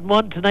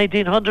 1901 to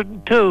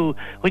 1902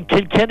 when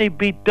Kilkenny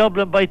beat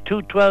Dublin by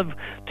 2-12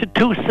 to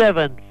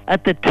 2-7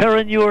 at the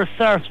Terranure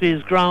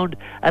Sarsfields ground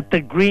at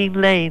the Green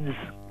Lanes,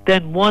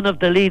 then one of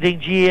the leading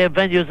GAA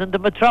venues in the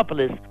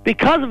metropolis,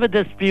 because of a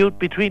dispute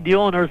between the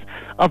owners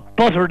of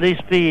Butterley's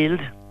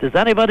Field. Does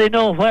anybody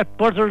know what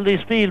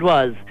Butterley's Field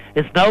was?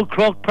 It's now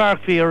Croke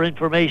Park for your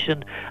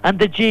information, and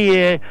the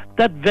GAA,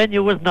 that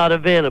venue was not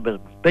available.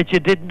 Bet you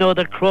didn't know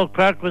that Croke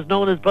Park was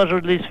known as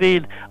Butterley's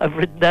Field. I've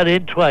written that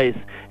in twice,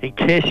 in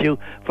case you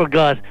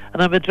forgot,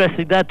 and I'm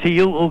addressing that to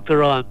you,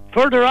 Uachtaráin.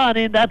 Further on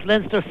in that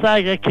Leinster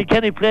saga,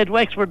 Kilkenny played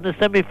Wexford in the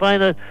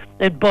semi-final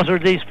in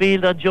Butterley's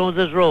Field on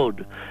Jones's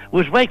Road.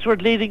 With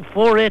Wexford leading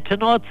 4-8 to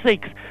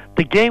 0-6,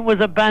 the game was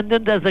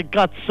abandoned as it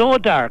got so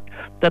dark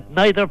that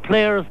neither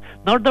players,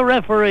 nor the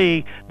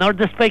referee, nor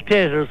the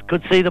spectators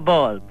could see the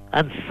ball.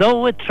 And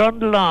so it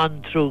trundled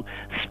on through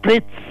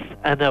splits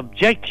and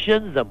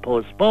objections and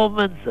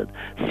postponements and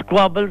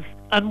squabbles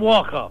and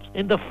walk-offs.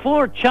 In the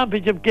 4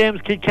 championship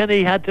games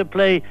Kilkenny had to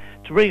play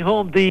to bring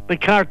home the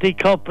McCarthy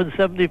Cup in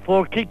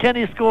 74,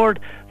 Kilkenny scored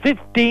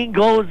 15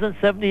 goals and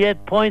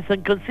 78 points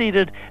and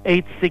conceded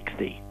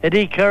 860.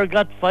 Eddie Kerr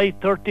got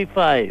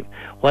 535.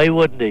 Why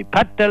wouldn't he?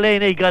 Pat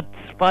Delaney got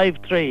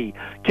 5-3.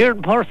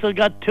 Kieran Purcell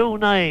got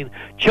 2-9.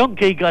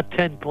 Chunky got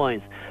 10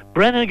 points.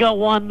 Brennan got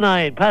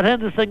 1-9. Pat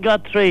Henderson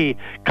got 3.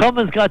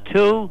 Cummins got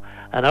 2.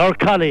 And our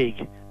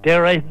colleague,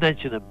 dare I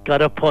mention him,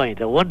 got a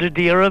point. I wonder,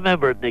 do you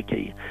remember it,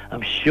 Nicky?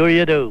 I'm sure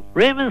you do.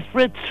 Raymond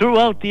Fritz threw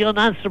out the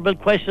unanswerable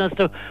question as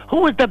to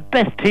who was the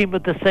best team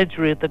of the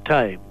century at the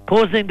time.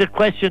 Posing the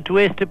question to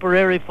Ace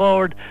Tipperary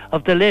forward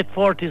of the late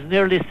 40s and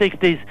early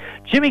 60s,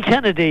 Jimmy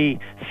Kennedy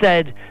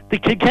said, the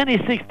Kilkenny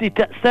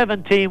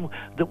 67 team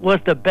was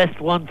the best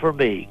one for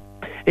me.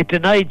 It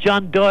denied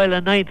John Doyle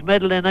a 9th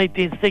medal in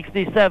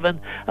 1967,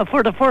 and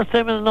for the first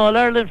time in an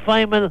All-Ireland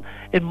final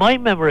in my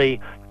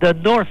memory, the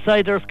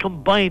Northsiders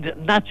combined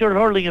natural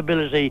hurling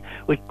ability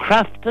with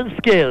craft and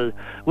skill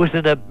with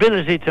an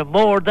ability to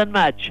more than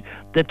match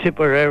the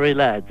Tipperary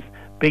lads.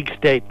 Big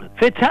statement.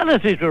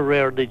 Fatalities were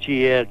rare in the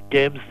GAA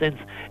games since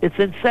its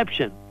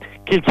inception.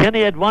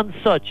 Kilkenny had one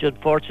such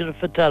unfortunate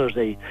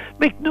fatality.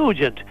 Mick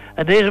Nugent,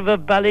 a native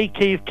of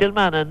Ballykeefe,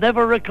 Kilmanagh,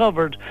 never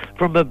recovered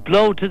from a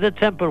blow to the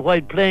temple while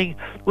playing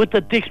with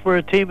the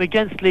Dixborough team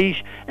against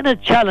Laois in a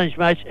challenge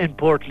match in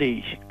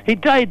Portlaoise. He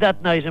died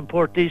that night in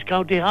Portlaoise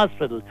County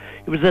Hospital.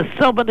 He was a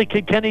sub on the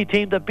Kilkenny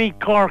team that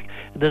beat Cork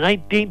in the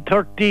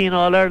 1913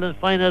 All-Ireland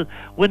final,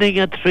 winning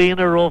a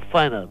 3-in-a-row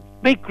final.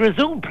 Mick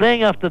resumed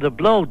playing after the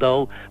blow,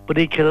 though, but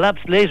he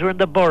collapsed later in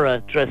the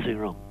Borough dressing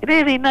room. In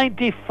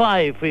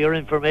 1895, for your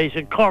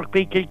information, Cork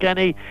beat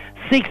Kilkenny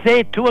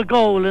 6-8 to a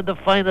goal in the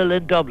final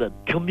in Dublin.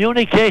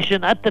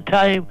 Communication at the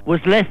time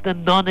was less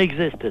than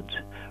non-existent.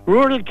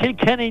 Rural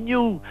Kilkenny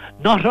knew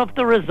not of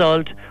the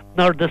result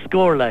nor the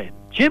scoreline.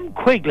 Jim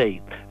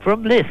Quigley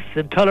from Liss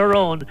in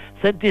Tullaroan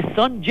sent his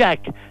son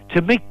Jack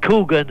to Mick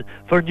Coogan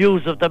for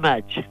news of the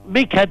match.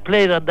 Mick had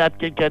played on that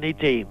Kilkenny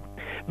team.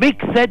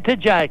 Mick said to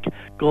Jack,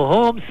 "Go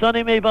home,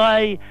 sonny me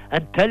boy,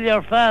 and tell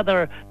your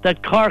father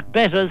that Cork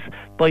bet us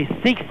by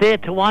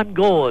 6-8 to 1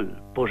 goal,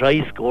 but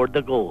I scored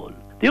the goal."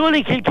 The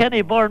only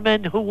Kilkenny-born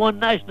men who won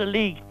National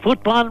League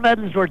football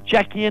medals were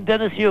Jackie and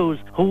Dennis Hughes,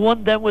 who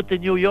won them with the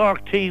New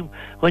York team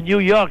when New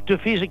York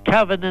defeated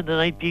Cavan in the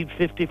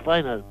 1950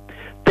 final.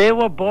 They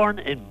were born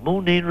in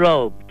Mooneen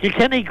Road.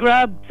 Kilkenny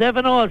grabbed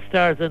 7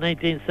 All-Stars in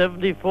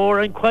 1974,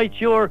 and quite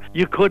sure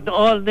you couldn't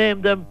all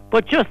name them,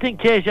 but just in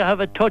case you have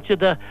a touch of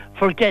the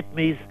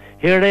forget-me's,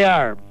 here they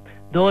are.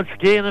 Noel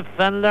Skene and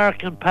Fan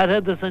Larkin, Pat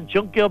Henderson,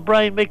 Junkie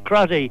O'Brien, Mick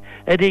Crotty,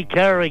 Eddie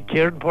Kerr and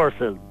Kieran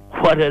Purcell.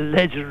 What a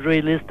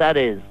legendary list that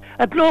is.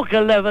 At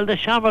local level, the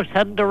Shamrocks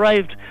hadn't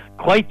arrived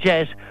quite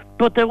yet,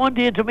 but they won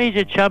the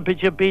Intermediate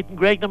Championship, beating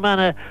Greg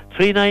Namana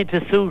 3-9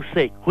 to Sioux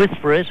 6.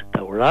 Whisper it,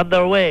 they were on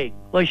their way.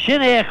 Wa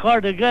sin é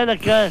chuir de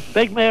Gaeilge,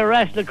 beag mé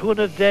ras na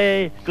cúna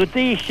de go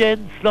dtí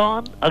sin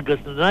slán agus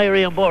na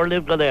Éirí an bór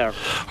libh go léir.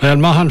 Well,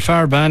 Mahan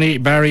Far Barry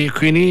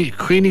Queenie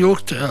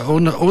Ucht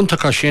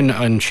Untacha sin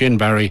and Shin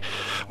Barry.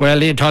 Well,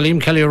 Talim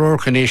Kelly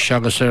O'Rourke and Ish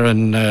agus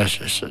an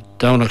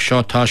downach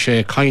shot tá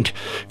sé kaint.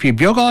 Fi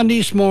bioga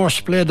nís mór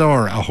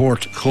splédor a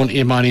hort chun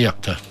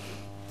imaniachta.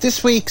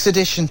 This week's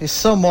edition is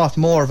somewhat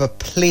more of a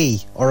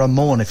plea or a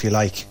moan, if you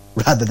like,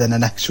 rather than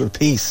an actual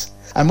piece.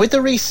 And with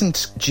the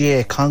recent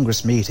GA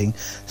Congress meeting,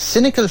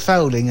 cynical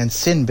fouling and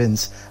sin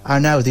bins are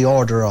now the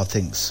order of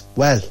things.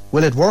 Well,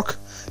 will it work?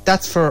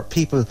 That's for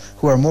people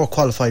who are more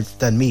qualified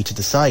than me to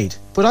decide.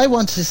 But I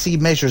want to see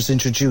measures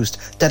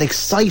introduced that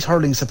excite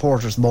hurling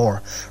supporters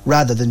more,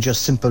 rather than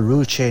just simple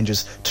rule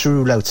changes to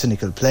rule out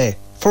cynical play.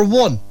 For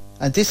one,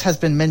 and this has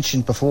been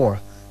mentioned before,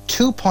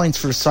 2 points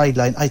for a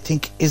sideline I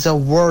think is a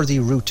worthy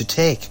route to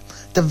take.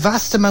 The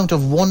vast amount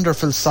of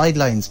wonderful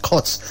sidelines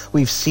cuts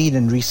we've seen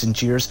in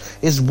recent years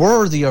is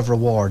worthy of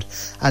reward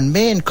and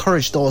may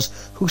encourage those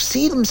who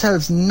see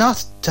themselves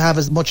not to have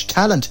as much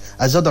talent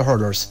as other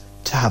hurlers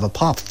to have a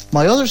pop.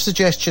 My other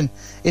suggestion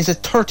is a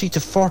 30 to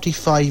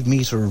 45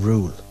 metre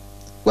rule.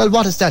 Well,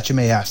 what is that, you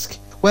may ask?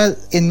 Well,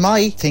 in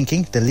my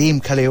thinking, the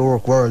Liam Kelly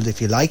O'Rourke world, if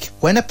you like,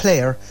 when a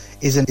player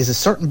is a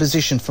certain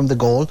position from the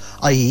goal,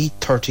 i.e.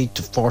 30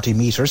 to 40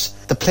 metres,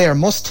 the player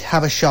must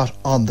have a shot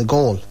on the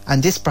goal,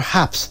 and this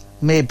perhaps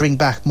may bring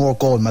back more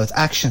goalmouth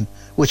action,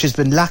 which has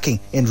been lacking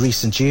in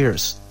recent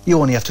years. You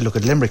only have to look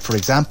at Limerick, for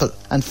example.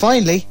 And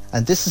finally,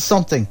 and this is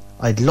something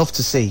I'd love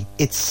to see,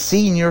 it's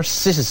senior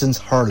citizens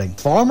hurling.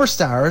 Former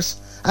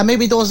stars, and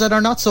maybe those that are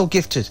not so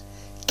gifted,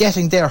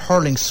 getting their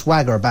hurling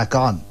swagger back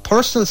on.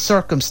 Personal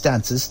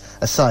circumstances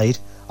aside,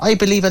 I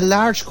believe a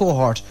large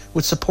cohort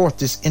would support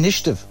this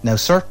initiative. Now,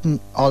 certain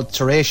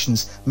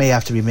alterations may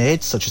have to be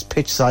made, such as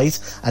pitch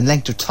size and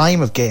length of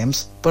time of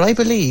games, but I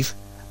believe,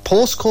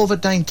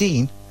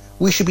 post-COVID-19,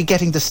 we should be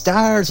getting the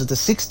stars of the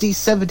 60s,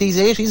 70s,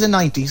 80s and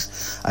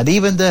 90s, and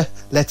even the,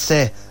 let's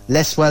say,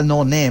 less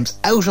well-known names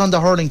out on the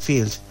hurling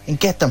field and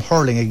get them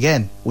hurling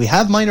again. We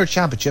have minor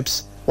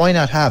championships, why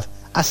not have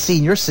a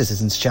senior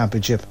citizens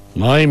championship?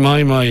 My,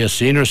 a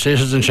senior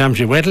citizen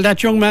championship. Wait till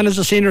that young man is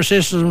a senior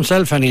citizen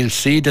himself and he'll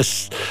see the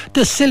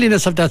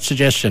silliness of that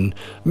suggestion.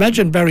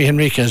 Imagine Barry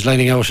Henriquez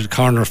lining out at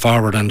corner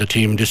forward on the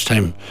team this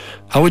time.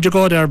 How would you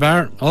go there,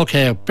 Bar?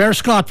 Okay, Bear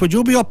Scott, would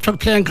you be up for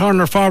playing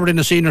corner forward in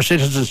the senior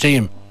citizens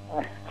team?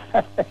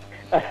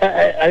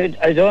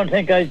 I don't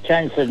think I'd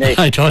chance it, Nick.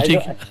 I don't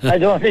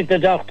think the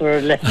doctor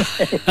would let me.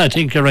 I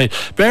think you're right.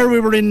 Bear,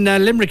 we were in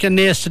Limerick and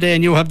Naas today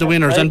and you have the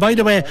winners. And by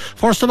the way,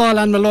 first of all,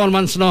 Anne Malone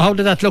wants to know, how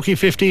did that lucky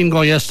 15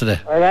 go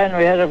yesterday? Well, Anne,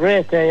 we had a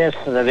great day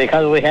yesterday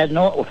because we had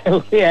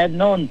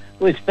none.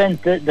 We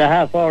spent the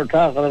half hour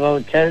talking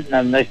about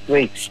Cheltenham next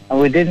week and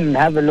we didn't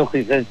have a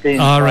lucky 15.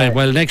 All right,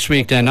 well, next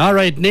week then. All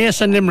right, Naas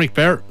and Limerick,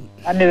 Bear.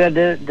 Anyway,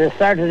 the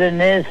Saturday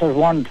Naas was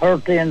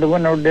 130 and the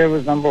winner there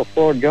was number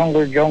 4,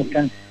 Jungle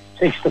Junction,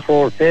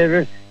 6-4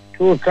 favourite.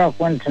 2 o'clock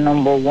went to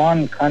number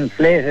 1,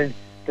 Conflated,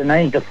 the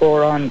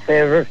 9-4 on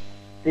favourite.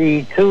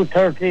 The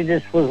 2:30,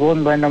 this was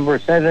won by number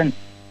 7,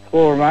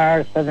 4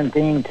 Mars,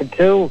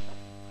 17-2.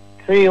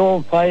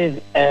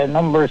 3:05,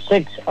 number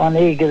 6 on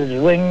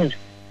Eagles Wings,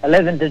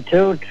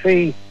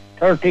 11-2.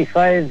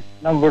 3:35,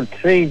 number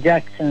 3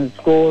 Jackson's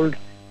Gold,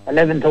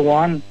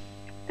 11-1.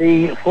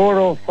 The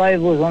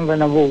 4:05 was won by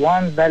number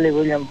 1,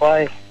 Ballywilliam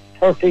Boy,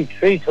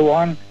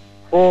 33-1.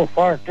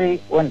 4:40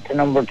 went to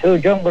number 2,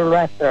 Jungle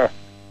Raptor,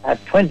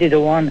 at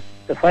 20-1.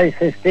 The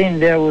 5:15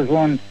 there was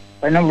won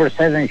by number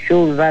 7,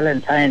 Shule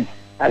Valentine,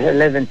 at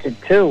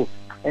 11-2.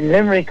 In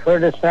Limerick, where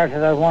they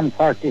started at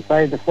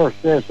 1:45, the first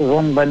race was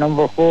won by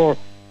number 4,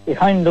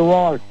 Behind the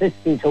Wall,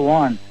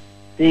 50-1.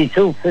 The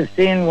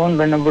 2:15 won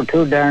by number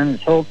 2,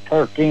 Darren's Hope,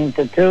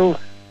 13-2.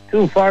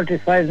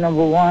 2:45,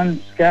 number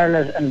 1,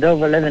 Scarlet and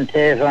Dove,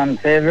 11-8 on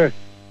favourite.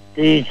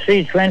 The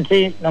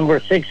 3:20, number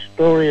 6,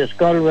 Glorious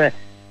Galway,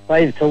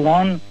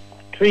 5-1.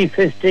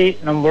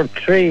 3:50, number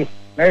 3,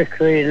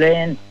 Mercury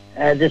Lane,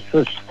 this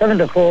was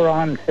 7-4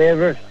 on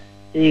favourite.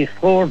 The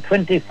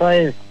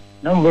 4:25,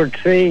 number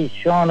 3,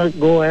 Sean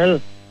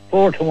Goel,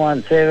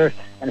 4-1 favourite.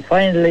 And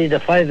finally, the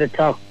 5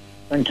 o'clock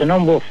went to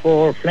number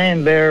 4,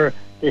 Flame Bear,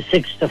 the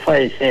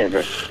 6-5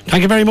 favourite.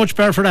 Thank you very much,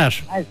 Bear, for that.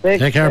 Thanks, Vic.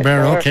 Take care,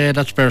 Bear. Okay,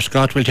 that's Bear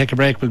Scott. We'll take a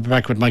break. We'll be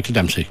back with Michael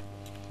Dempsey.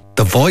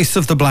 The voice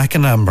of the Black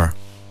and Amber.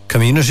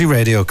 Community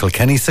Radio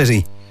Kilkenny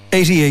City,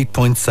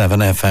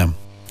 88.7 FM.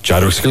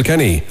 Jadrux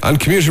Kilkenny and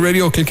Community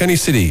Radio Kilkenny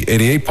City,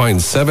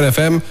 88.7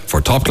 FM for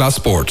top class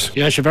sport.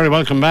 Yes, you're very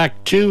welcome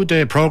back to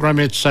the programme.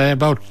 It's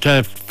about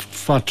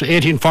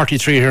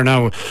 18:43 here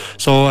now.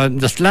 So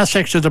the last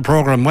section of the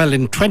programme, well,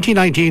 in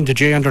 2019 the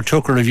J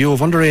undertook a review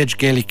of underage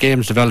Gaelic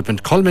games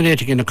development,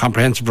 culminating in a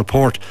comprehensive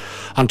report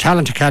on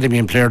talent academy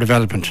and player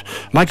development.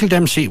 Michael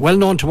Dempsey, well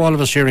known to all of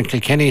us here in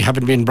Kilkenny,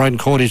 having been Brian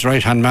Cody's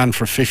right hand man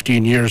for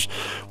 15 years.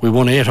 We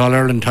won 8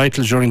 All-Ireland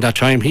titles during that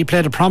time. He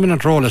played a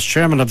prominent role as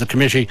chairman of the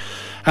committee,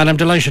 and I'm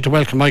delighted to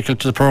welcome Michael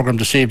to the programme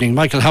this evening.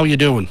 Michael, how are you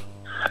doing?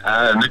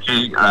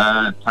 Nicky,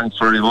 thanks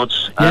very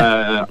much.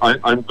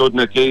 I'm good,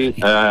 Nicky.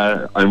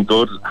 I'm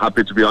good.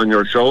 Happy to be on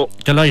your show.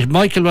 Delighted.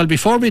 Michael, well,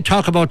 before we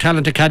talk about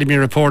Talent Academy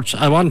reports,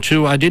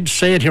 I did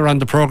say it here on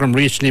the programme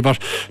recently, but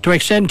to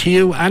extend to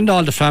you and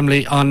all the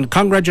family on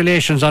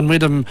congratulations on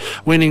Witham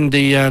winning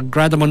the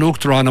Grada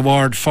Manuchtron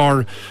Award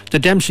for the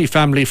Dempsey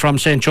family from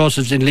St.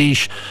 Joseph's in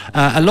Laois.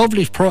 A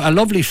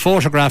lovely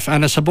photograph,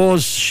 and I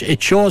suppose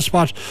it shows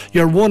what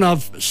you're one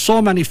of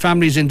so many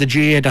families in the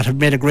GA that have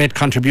made a great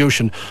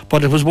contribution,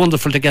 but it was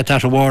wonderful to get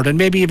that award, and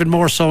maybe even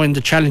more so in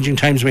the challenging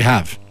times we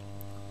have.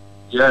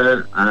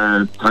 Yeah,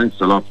 thanks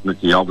a lot,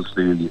 Nicky.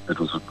 Obviously it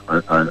was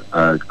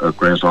a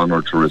great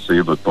honour to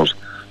receive it, but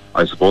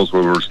I suppose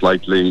we were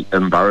slightly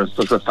embarrassed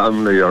as a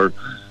family, or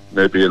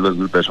maybe a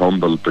little bit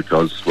humble,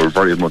 because we're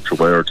very much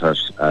aware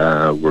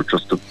that we're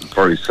just the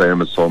very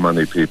same as so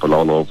many people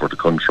all over the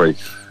country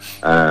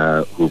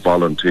who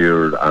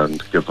volunteered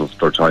and give up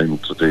their time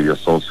to the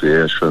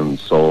association.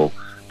 So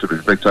to be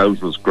picked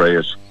out was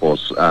great, but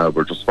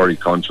we're just very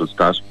conscious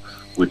that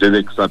we did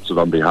accept it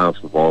on behalf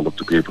of all of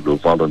the people who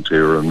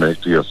volunteer and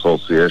make the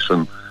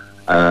association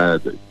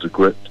the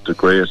great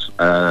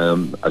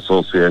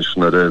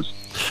association it is.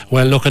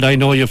 Well, look, I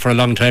know you for a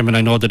long time, and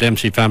I know the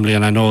Dempsey family,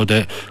 and I know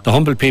the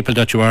humble people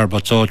that you are,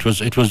 but so it was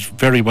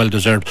very well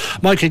deserved.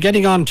 Michael,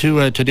 getting on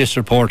to this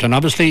report, and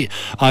obviously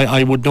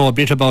I would know a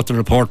bit about the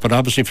report, but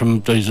obviously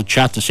from the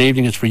chat this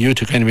evening, it's for you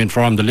to kind of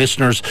inform the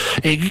listeners.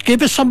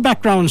 Give us some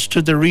backgrounds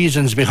to the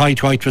reasons behind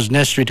why it was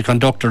necessary to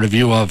conduct a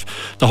review of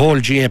the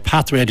whole GA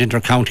pathway at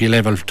inter-county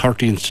level,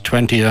 13th to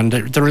 20th, and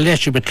the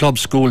relationship with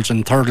clubs, schools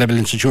and third level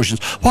institutions.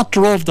 What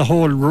drove the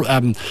whole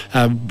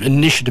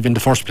initiative in the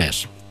first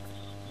place?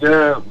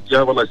 Yeah.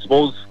 Well, I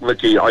suppose,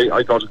 Nicky,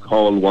 I got a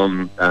call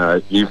one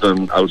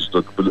evening out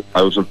of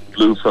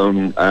blue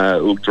from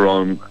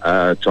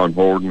Uachtaráin, John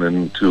Horton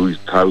in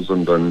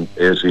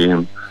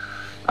 2018,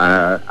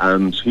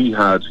 and he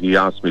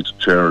asked me to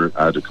chair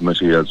the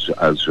committee,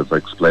 as you've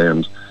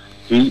explained.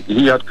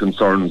 He had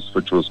concerns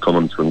which was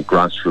coming from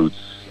grassroots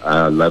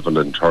level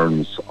in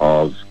terms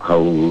of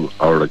how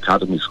our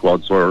academy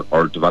squads were,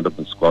 our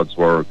development squads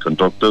were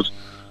conducted,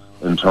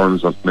 in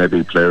terms of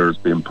maybe players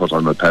being put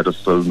on a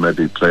pedestal,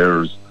 maybe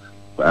players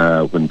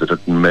when they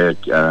didn't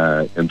make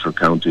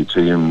inter-county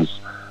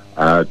teams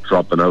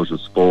dropping out of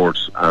sport,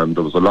 and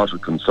there was a lot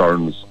of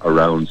concerns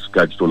around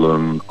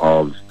scheduling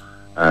of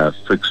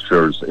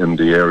fixtures in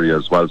the area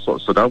as well. So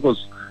that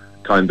was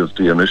kind of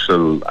the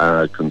initial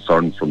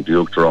concern from the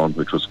Uachtaráin,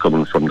 which was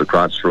coming from the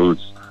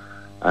grassroots.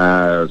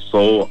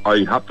 So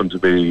I happened to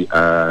be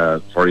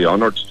very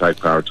honoured to take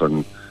part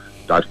in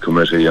that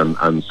committee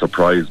and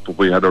surprised, but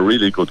we had a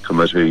really good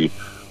committee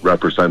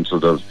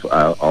representative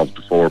of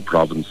the four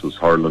provinces,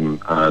 hurling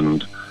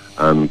and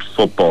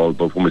football.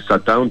 But when we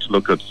sat down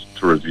to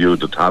review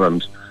the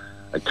Talent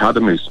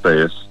Academy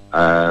space,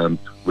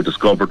 we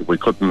discovered we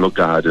couldn't look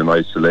at it in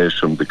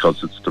isolation,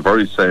 because it's the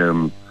very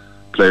same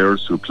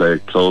players who play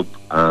club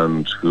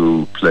and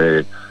who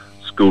play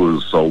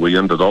schools. So we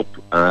ended up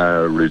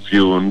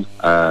reviewing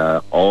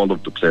all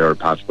of the player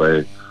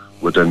pathway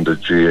within the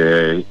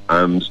GAA,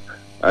 and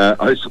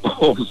I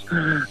suppose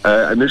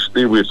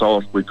initially we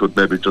thought we could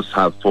maybe just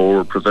have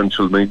 4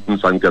 provincial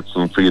meetings and get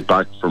some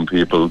feedback from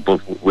people, but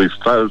we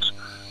felt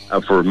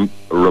if a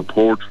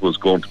report was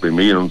going to be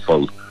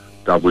meaningful,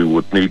 that we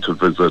would need to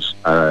visit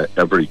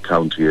every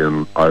county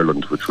in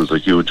Ireland, which was a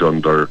huge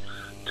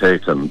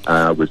undertaking.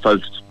 We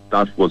felt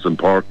that was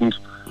important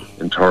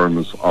in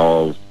terms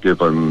of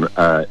giving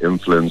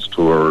influence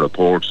to our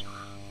report,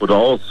 but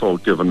also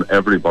giving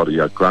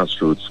everybody at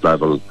grassroots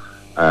level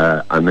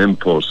an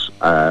input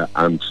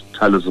and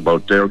tell us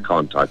about their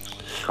context,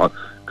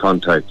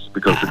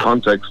 because the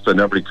context in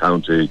every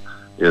county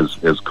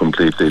is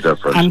completely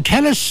different. And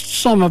tell us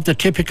some of the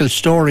typical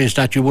stories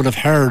that you would have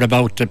heard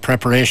about the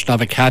preparation of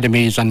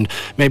academies, and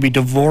maybe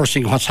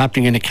divorcing what's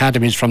happening in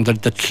academies from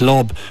the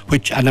club,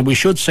 and we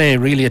should say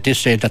really at this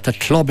stage that the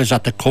club is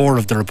at the core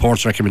of the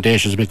report's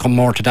recommendations. We'll come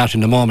more to that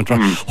in a moment.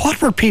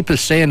 What were people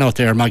saying out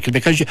there, Michael?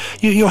 Because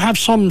you have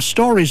some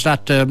stories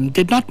that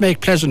did not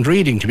make pleasant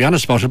reading, to be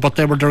honest about it, but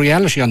they were the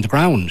reality on the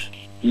ground.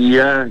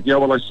 Yeah.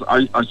 Well,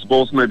 I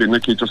suppose maybe,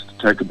 Nicky, just to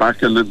take it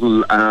back a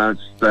little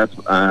step,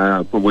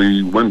 when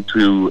we went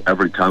to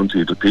every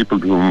county, the people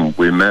whom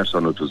we met,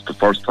 and it was the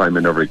first time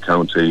in every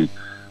county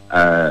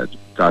that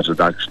it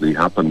actually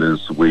happened,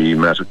 is we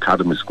met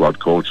academy squad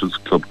coaches,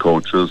 club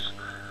coaches,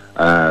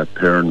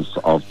 parents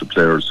of the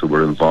players who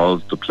were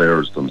involved, the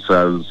players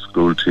themselves,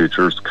 school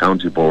teachers,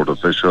 county board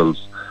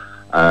officials,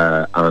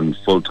 and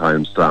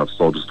full-time staff.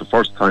 So it was the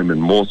first time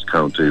in most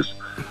counties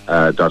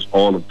that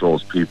all of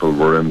those people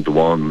were in the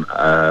one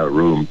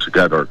room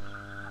together.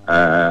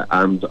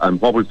 And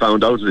what we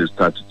found out is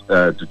that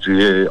the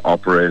GA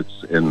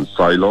operates in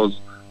silos,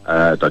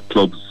 that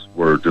clubs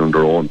were doing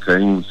their own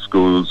thing,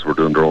 schools were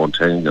doing their own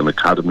thing, and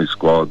academy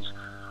squads,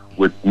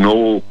 with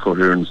no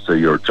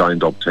coherency or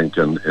joined up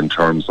thinking in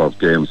terms of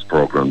games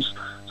programs.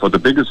 So the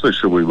biggest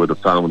issue we would have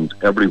found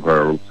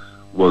everywhere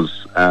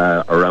was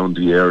around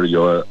the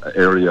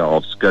area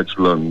of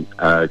scheduling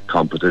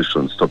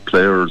competitions. So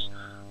players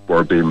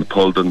were being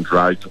pulled and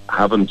dragged,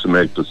 having to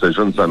make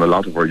decisions, and a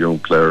lot of our young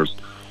players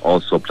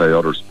also play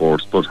other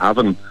sports, but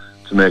having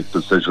to make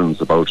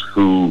decisions about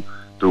who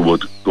they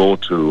would go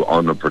to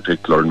on a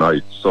particular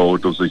night. So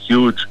there was a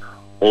huge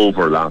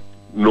overlap,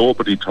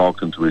 nobody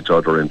talking to each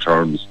other in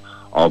terms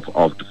of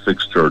the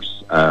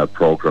fixtures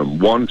programme.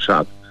 One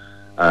chap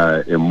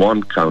in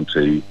one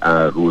county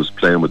who was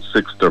playing with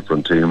 6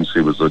 different teams,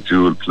 he was a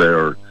dual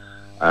player,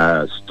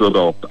 stood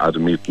up at a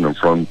meeting in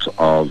front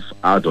of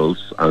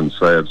adults and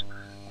said,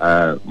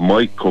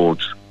 my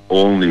coach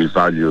only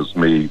values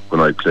me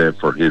when I play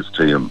for his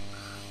team.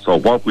 So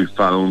what we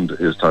found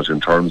is that in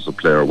terms of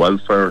player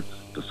welfare,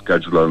 the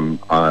scheduling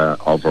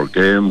of our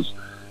games,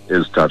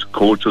 is that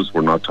coaches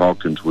were not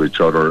talking to each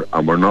other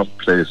and were not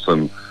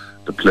placing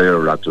the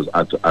player at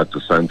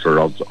the centre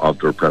of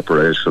their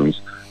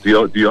preparations.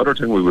 The other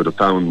thing we would have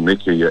found,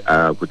 Nicky,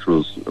 which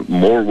was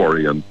more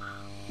worrying,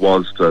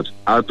 was that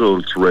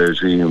adult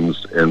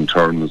regimes in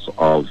terms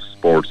of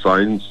sports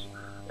science,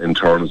 in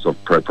terms of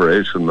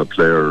preparation of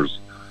players,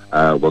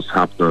 was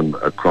happening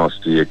across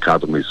the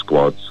academy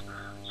squads.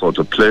 So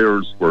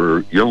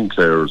the young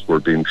players were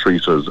being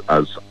treated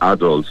as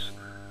adults,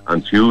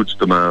 and huge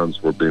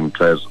demands were being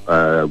placed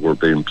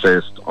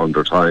on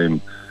their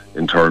time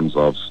in terms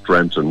of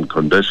strength and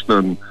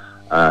conditioning,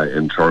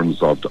 in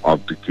terms of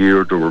the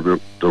gear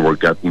they were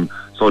getting.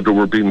 So they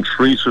were being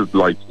treated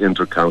like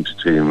inter-county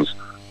teams,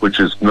 which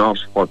is not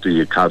what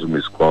the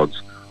academy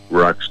squads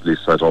were actually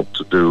set up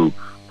to do,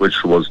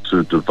 which was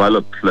to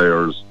develop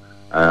players,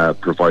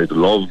 provide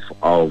love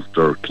of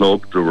their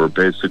club. They were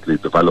basically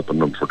developing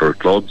them for their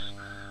clubs,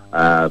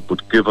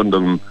 but giving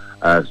them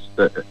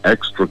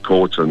extra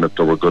coaching if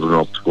they were good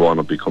enough to go on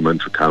and become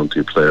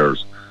inter-county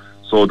players.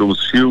 So there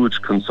was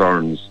huge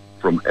concerns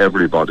from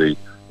everybody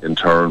in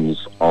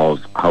terms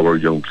of how our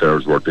young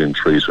players were being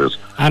treated.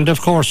 And of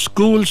course,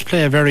 schools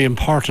play a very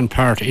important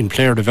part in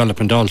player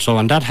development also,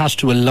 and that has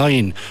to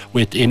align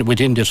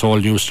within this whole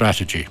new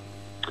strategy.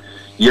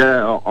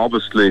 Yeah,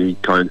 obviously,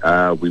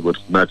 we would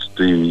have met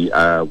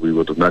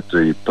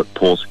the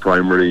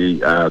post-primary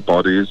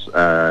bodies,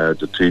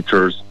 the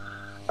teachers,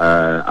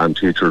 and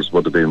teachers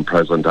would have been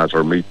present at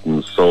our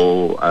meetings.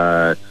 So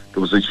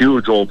there was a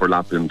huge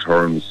overlap in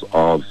terms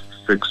of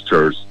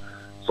fixtures,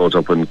 so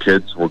that when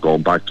kids were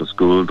going back to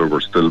school, they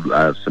were still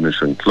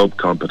finishing club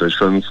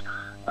competitions,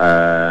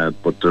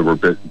 but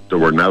they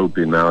were now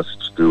being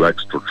asked to do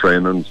extra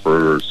training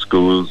for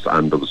schools,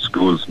 and there was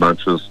schools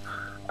matches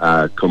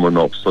coming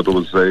up. So there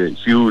was a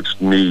huge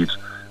need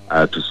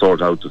to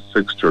sort out the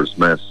fixtures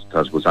mess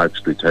that was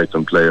actually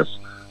taking place,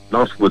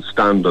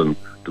 notwithstanding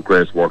the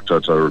great work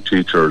that our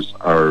teachers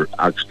are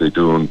actually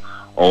doing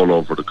all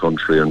over the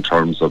country in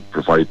terms of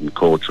providing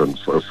coaching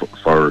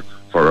for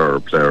our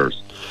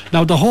players.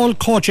 Now, the whole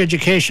coach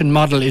education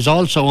model is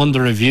also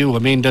under review. I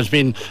mean, there's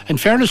been, in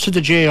fairness to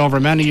the GA,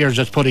 over many years,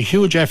 it's put a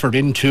huge effort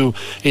into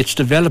its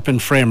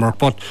development framework,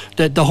 but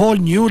the whole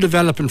new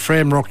development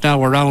framework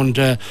now around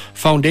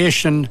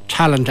foundation,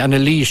 talent and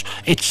elite,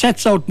 it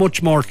sets out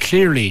much more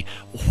clearly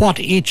what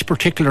each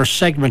particular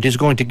segment is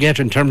going to get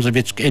in terms of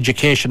its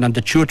education and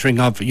the tutoring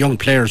of young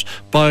players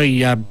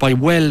by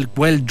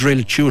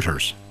well-drilled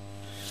tutors.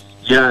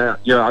 Yeah.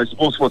 I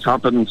suppose what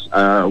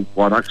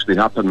actually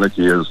happened,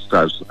 Nicky, is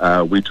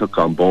that we took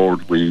on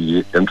board.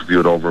 We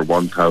interviewed over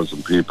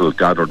 1,000 people,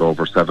 gathered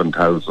over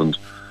 7,000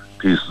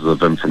 pieces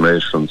of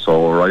information.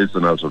 So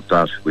arising out of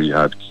that, we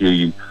had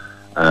key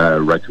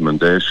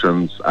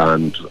recommendations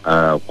and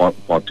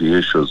what the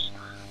issues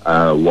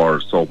were.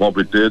 So what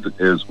we did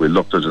is we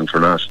looked at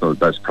international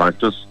best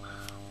practice.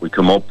 We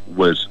come up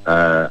with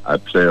a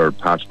player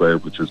pathway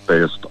which is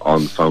based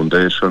on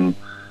foundation,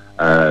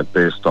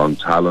 based on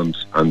talent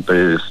and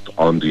based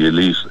on the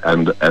elite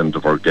end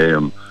of our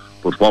game.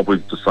 But what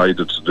we've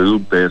decided to do,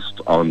 based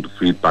on the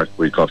feedback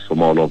we got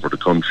from all over the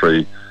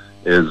country,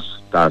 is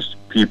that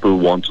people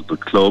wanted the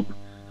club.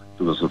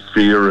 There was a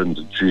fear in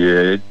the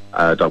GA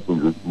that we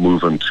were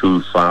moving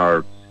too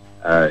far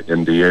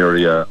in the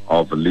area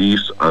of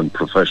elite and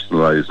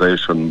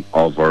professionalisation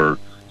of our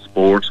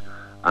sport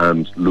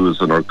and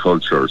losing our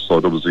culture. So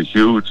there was a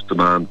huge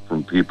demand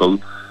from people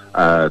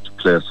to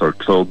place our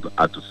club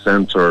at the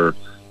centre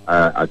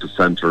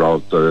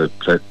of the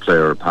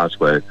player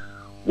pathway.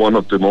 One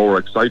of the more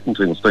exciting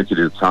things, Nicky,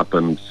 that's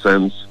happened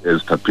since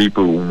is that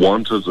people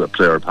wanted a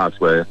player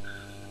pathway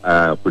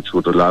which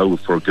would allow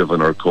for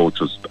giving our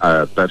coaches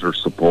better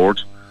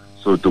support,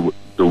 so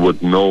they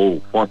would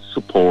know what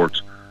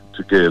support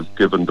to give,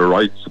 given the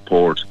right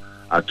support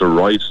at the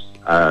right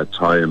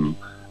time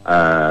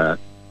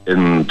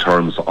in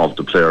terms of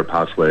the player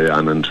pathway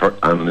and in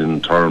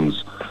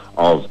terms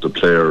of the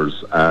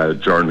player's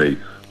journey.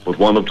 But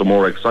one of the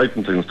more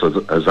exciting things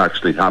that has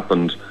actually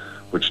happened,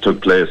 which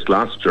took place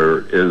last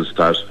year, is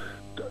that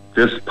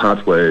this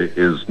pathway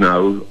is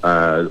now,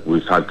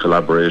 we've had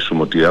collaboration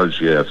with the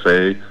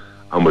LGFA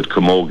and with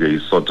Camogie,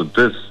 so that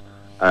this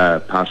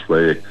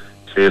pathway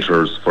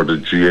caters for the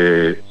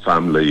GA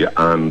family,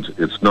 and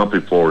it's not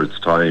before its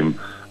time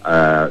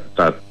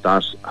that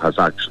has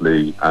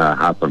actually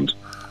happened.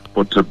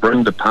 But to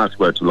bring the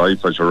pathway to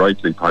life, as you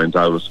rightly point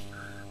out,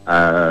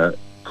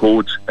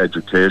 coach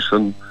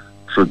education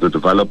through the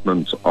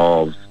development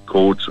of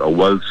a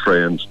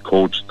well-trained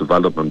coach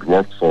development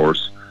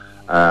workforce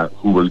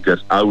who will get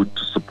out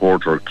to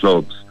support our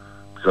clubs,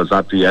 because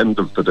at the end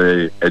of the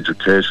day,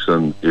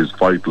 education is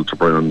vital to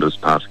bring on this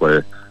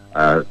pathway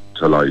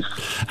to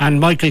life. And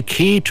Michael,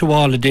 key to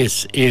all of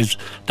this is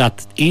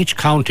that each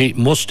county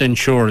must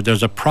ensure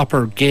there's a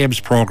proper games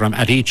programme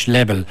at each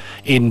level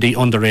in the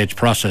underage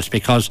process,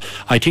 because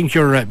I think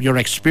your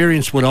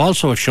experience would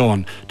also have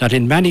shown that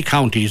in many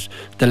counties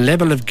the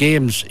level of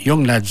games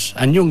young lads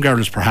and young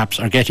girls perhaps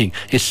are getting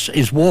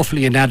is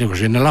woefully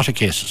inadequate in a lot of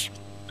cases.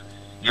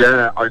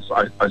 Yeah,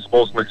 I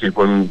suppose, Mickey,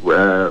 when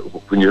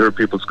you hear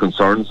people's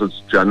concerns,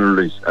 it's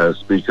generally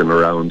speaking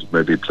around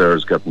maybe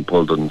players getting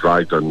pulled and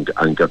dragged and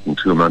getting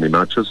too many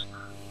matches.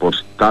 But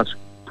that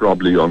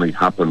probably only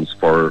happens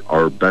for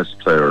our best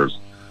players.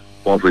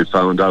 What we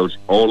found out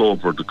all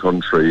over the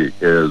country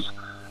was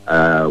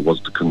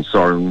the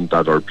concern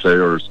that our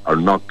players are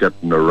not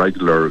getting a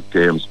regular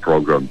games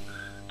programme.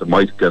 They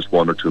might get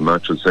one or two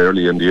matches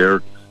early in the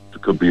year. There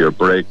could be a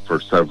break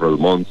for several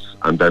months,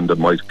 and then they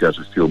might get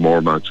a few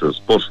more matches.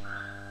 But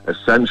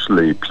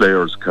essentially,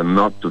 players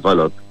cannot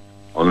develop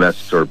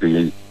unless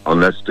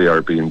they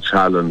are being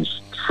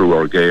challenged through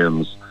our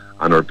games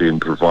and are being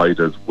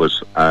provided with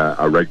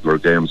a regular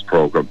games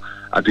programme.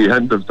 At the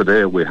end of the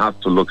day, we have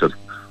to look at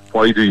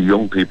why do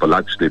young people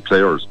actually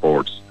play our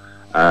sports.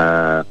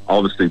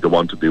 Obviously, they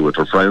want to be with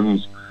their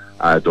friends,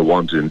 they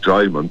want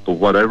enjoyment, but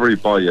what every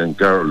boy and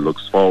girl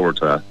looks forward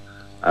to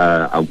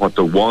and what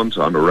they want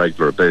on a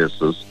regular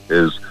basis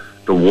is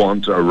they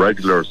want a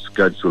regular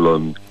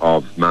scheduling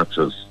of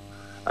matches.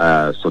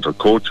 So the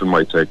coaching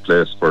might take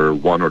place for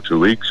 1 or 2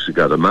 weeks, you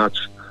get a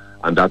match,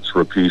 and that's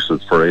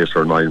repeated for 8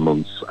 or 9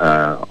 months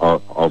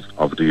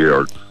of the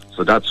year.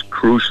 So that's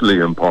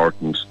crucially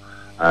important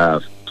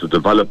to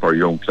develop our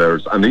young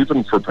players, and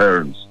even for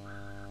parents.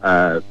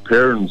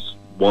 Parents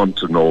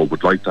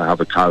would like to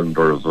have a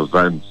calendar of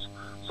events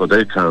so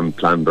they can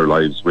plan their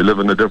lives. We live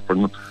in a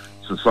different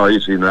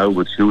society now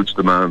with huge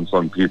demands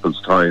on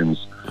people's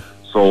times.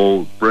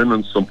 So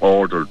bringing some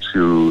order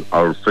to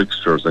our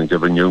fixtures and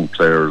giving young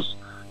players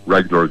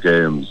regular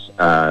games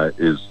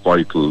is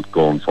vital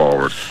going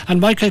forward. And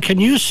Michael, can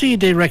you see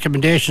the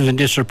recommendations in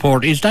this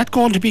report? Is that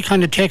going to be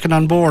kind of taken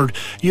on board?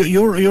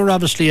 You're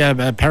obviously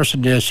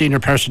a senior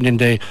person in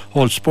the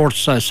whole sports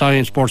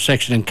science sports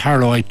section in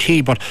Carlow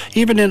IT, but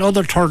even in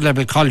other third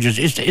level colleges,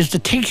 is the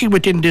thinking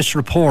within this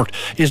report,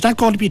 is that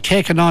going to be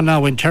taken on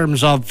now in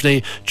terms of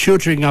the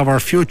tutoring of our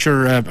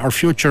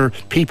future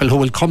people who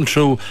will come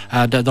through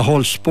the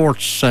whole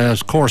sports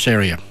course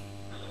area?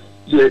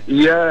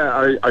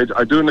 Yeah,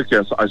 I do, Nick.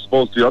 Yes, I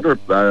suppose the other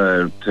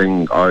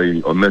thing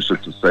I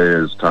omitted to say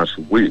is that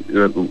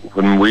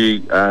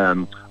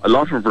a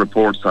lot of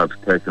reports have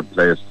taken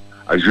place,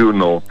 as you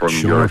know from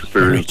your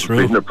experience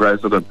being the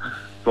president.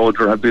 So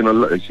there have been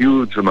a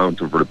huge amount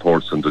of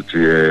reports in the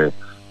GAA,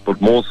 but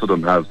most of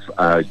them have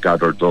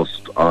gathered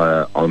dust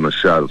on the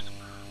shelf.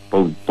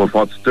 But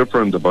what's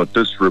different about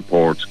this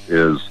report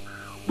is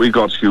we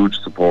got huge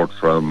support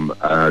from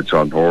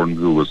John Horn,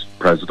 who was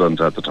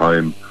president at the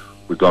time.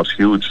 We got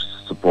huge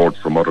support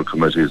from other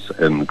committees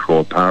in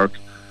Croke Park.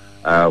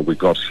 We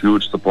got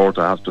huge support,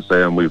 I have to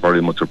say, and we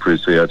very much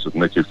appreciated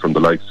Nicky from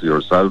the likes of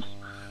yourself,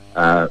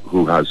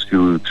 who has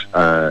huge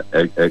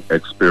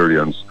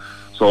experience.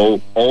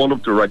 So all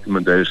of the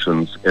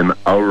recommendations in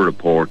our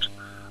report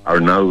are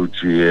now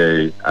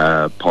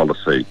GAA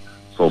policy.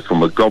 So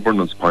from a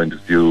governance point of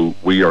view,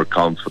 we are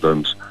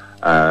confident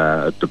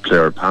the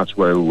player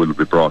pathway will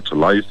be brought to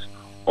life.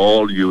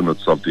 All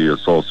units of the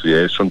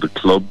association, the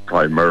club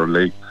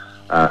primarily,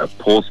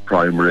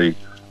 post-primary,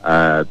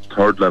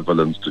 third-level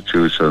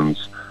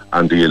institutions,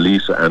 and the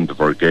elite end of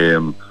our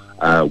game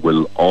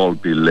will all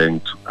be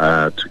linked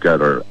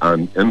together.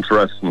 And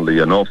interestingly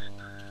enough,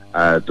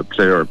 the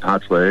player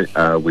pathway,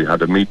 we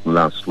had a meeting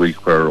last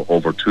week where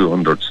over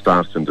 200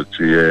 staff in the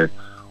GA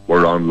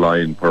were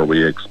online, where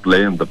we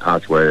explained the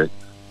pathway,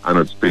 and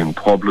it's been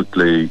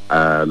publicly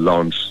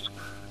launched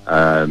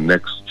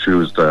next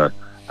Tuesday.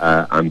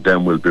 And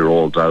then will be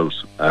rolled out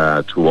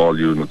to all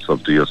units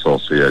of the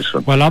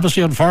association. Well,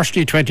 obviously,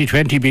 unfortunately,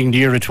 2020 being the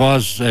year it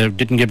was,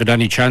 didn't give it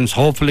any chance.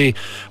 Hopefully,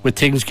 with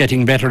things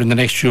getting better in the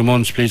next few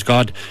months, please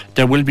God,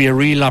 there will be a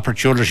real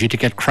opportunity to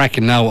get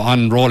cracking now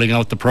on rolling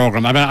out the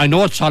programme. I mean, I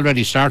know it's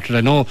already started.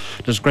 I know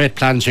there's great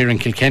plans here in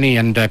Kilkenny,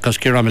 and because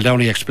Ciarán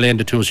Muldowney explained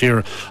it to us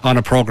here on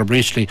a programme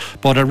recently.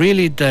 But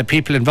really, the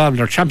people involved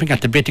are champing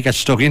at the bit to get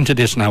stuck into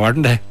this now,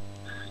 aren't they?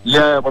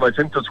 Yeah, well, I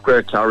think there's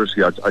great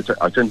clarity. I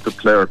think the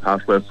player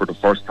pathway for the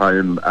first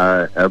time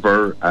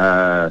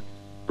ever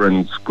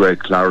brings great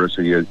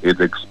clarity. It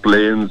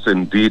explains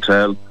in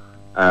detail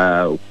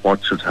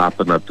what should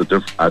happen at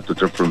the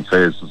different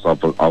phases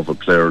of a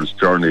player's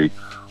journey.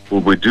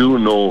 But we do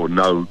know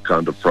now,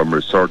 kind of from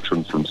research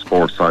and from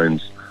sports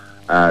science,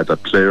 that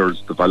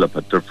players develop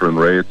at different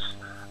rates.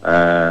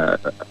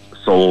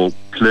 So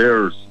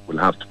players will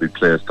have to be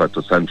placed at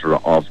the centre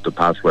of the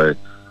pathway.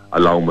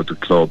 along with the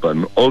club.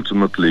 And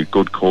ultimately,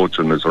 good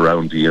coaching is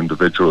around the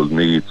individual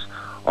needs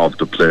of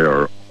the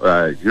player.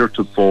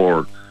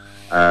 Heretofore,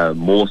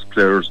 most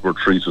players were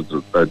treated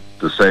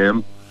the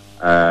same,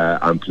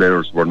 and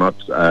players were not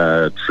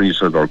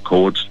treated or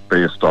coached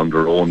based on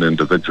their own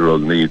individual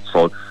needs.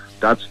 So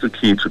that's the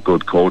key to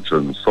good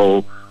coaching.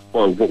 So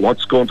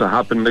what's going to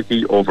happen,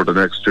 Nicky, over the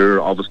next year?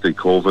 Obviously,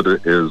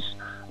 COVID is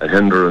a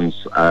hindrance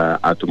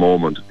at the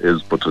moment,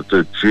 but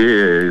the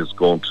GAA is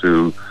going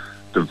to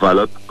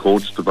develop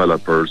coach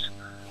developers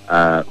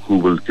who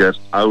will get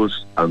out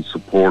and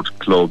support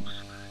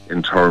clubs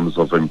in terms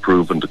of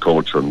improving the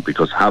coaching,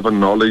 because having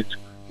knowledge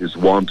is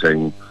one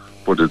thing,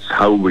 but it's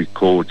how we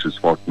coach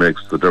is what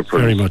makes the difference.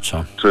 Very much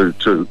so.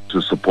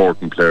 To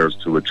supporting players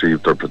to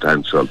achieve their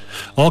potential.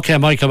 Okay,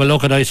 Michael, well,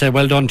 look, I say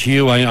well done to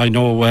you. I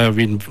know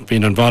we've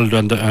been involved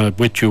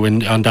with you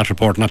on that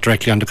report, not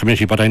directly on the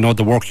committee, but I know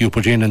the work you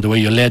put in and the way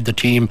you led the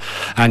team,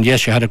 and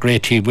yes, you had a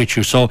great team with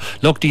you. So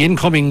look, the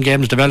incoming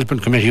Games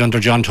Development Committee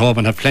under John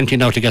Tobin have plenty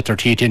now to get their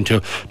teeth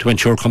into to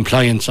ensure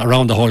compliance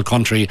around the whole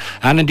country,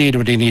 and indeed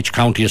within each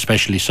county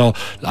especially. So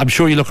I'm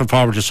sure you're looking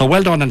forward to it. So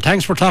well done, and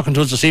thanks for talking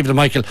to us this evening,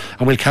 Michael,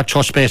 and we'll touch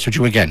base with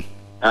you again.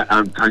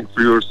 And thanks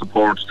for your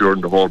support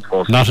during the whole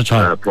process. Not at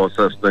all.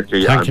 Process,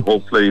 Nicky. And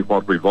hopefully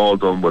what we've all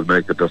done will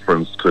make a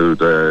difference to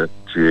the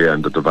GAA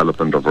and the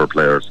development of our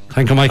players.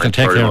 Thank you, Michael. Thanks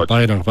Take care. Much.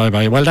 Bye now.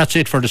 Bye. Well, that's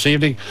it for this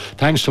evening.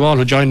 Thanks to all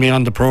who joined me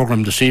on the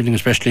programme this evening,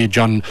 especially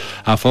John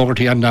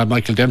Fogarty and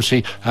Michael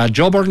Dempsey.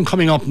 Joe Burden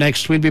coming up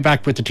next. We'll be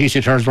back with the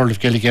TC Thurs World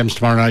of Gaelic Games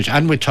tomorrow night,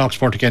 and with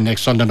TalkSport again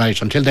next Sunday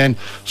night. Until then,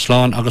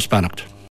 Slán agus Beannacht.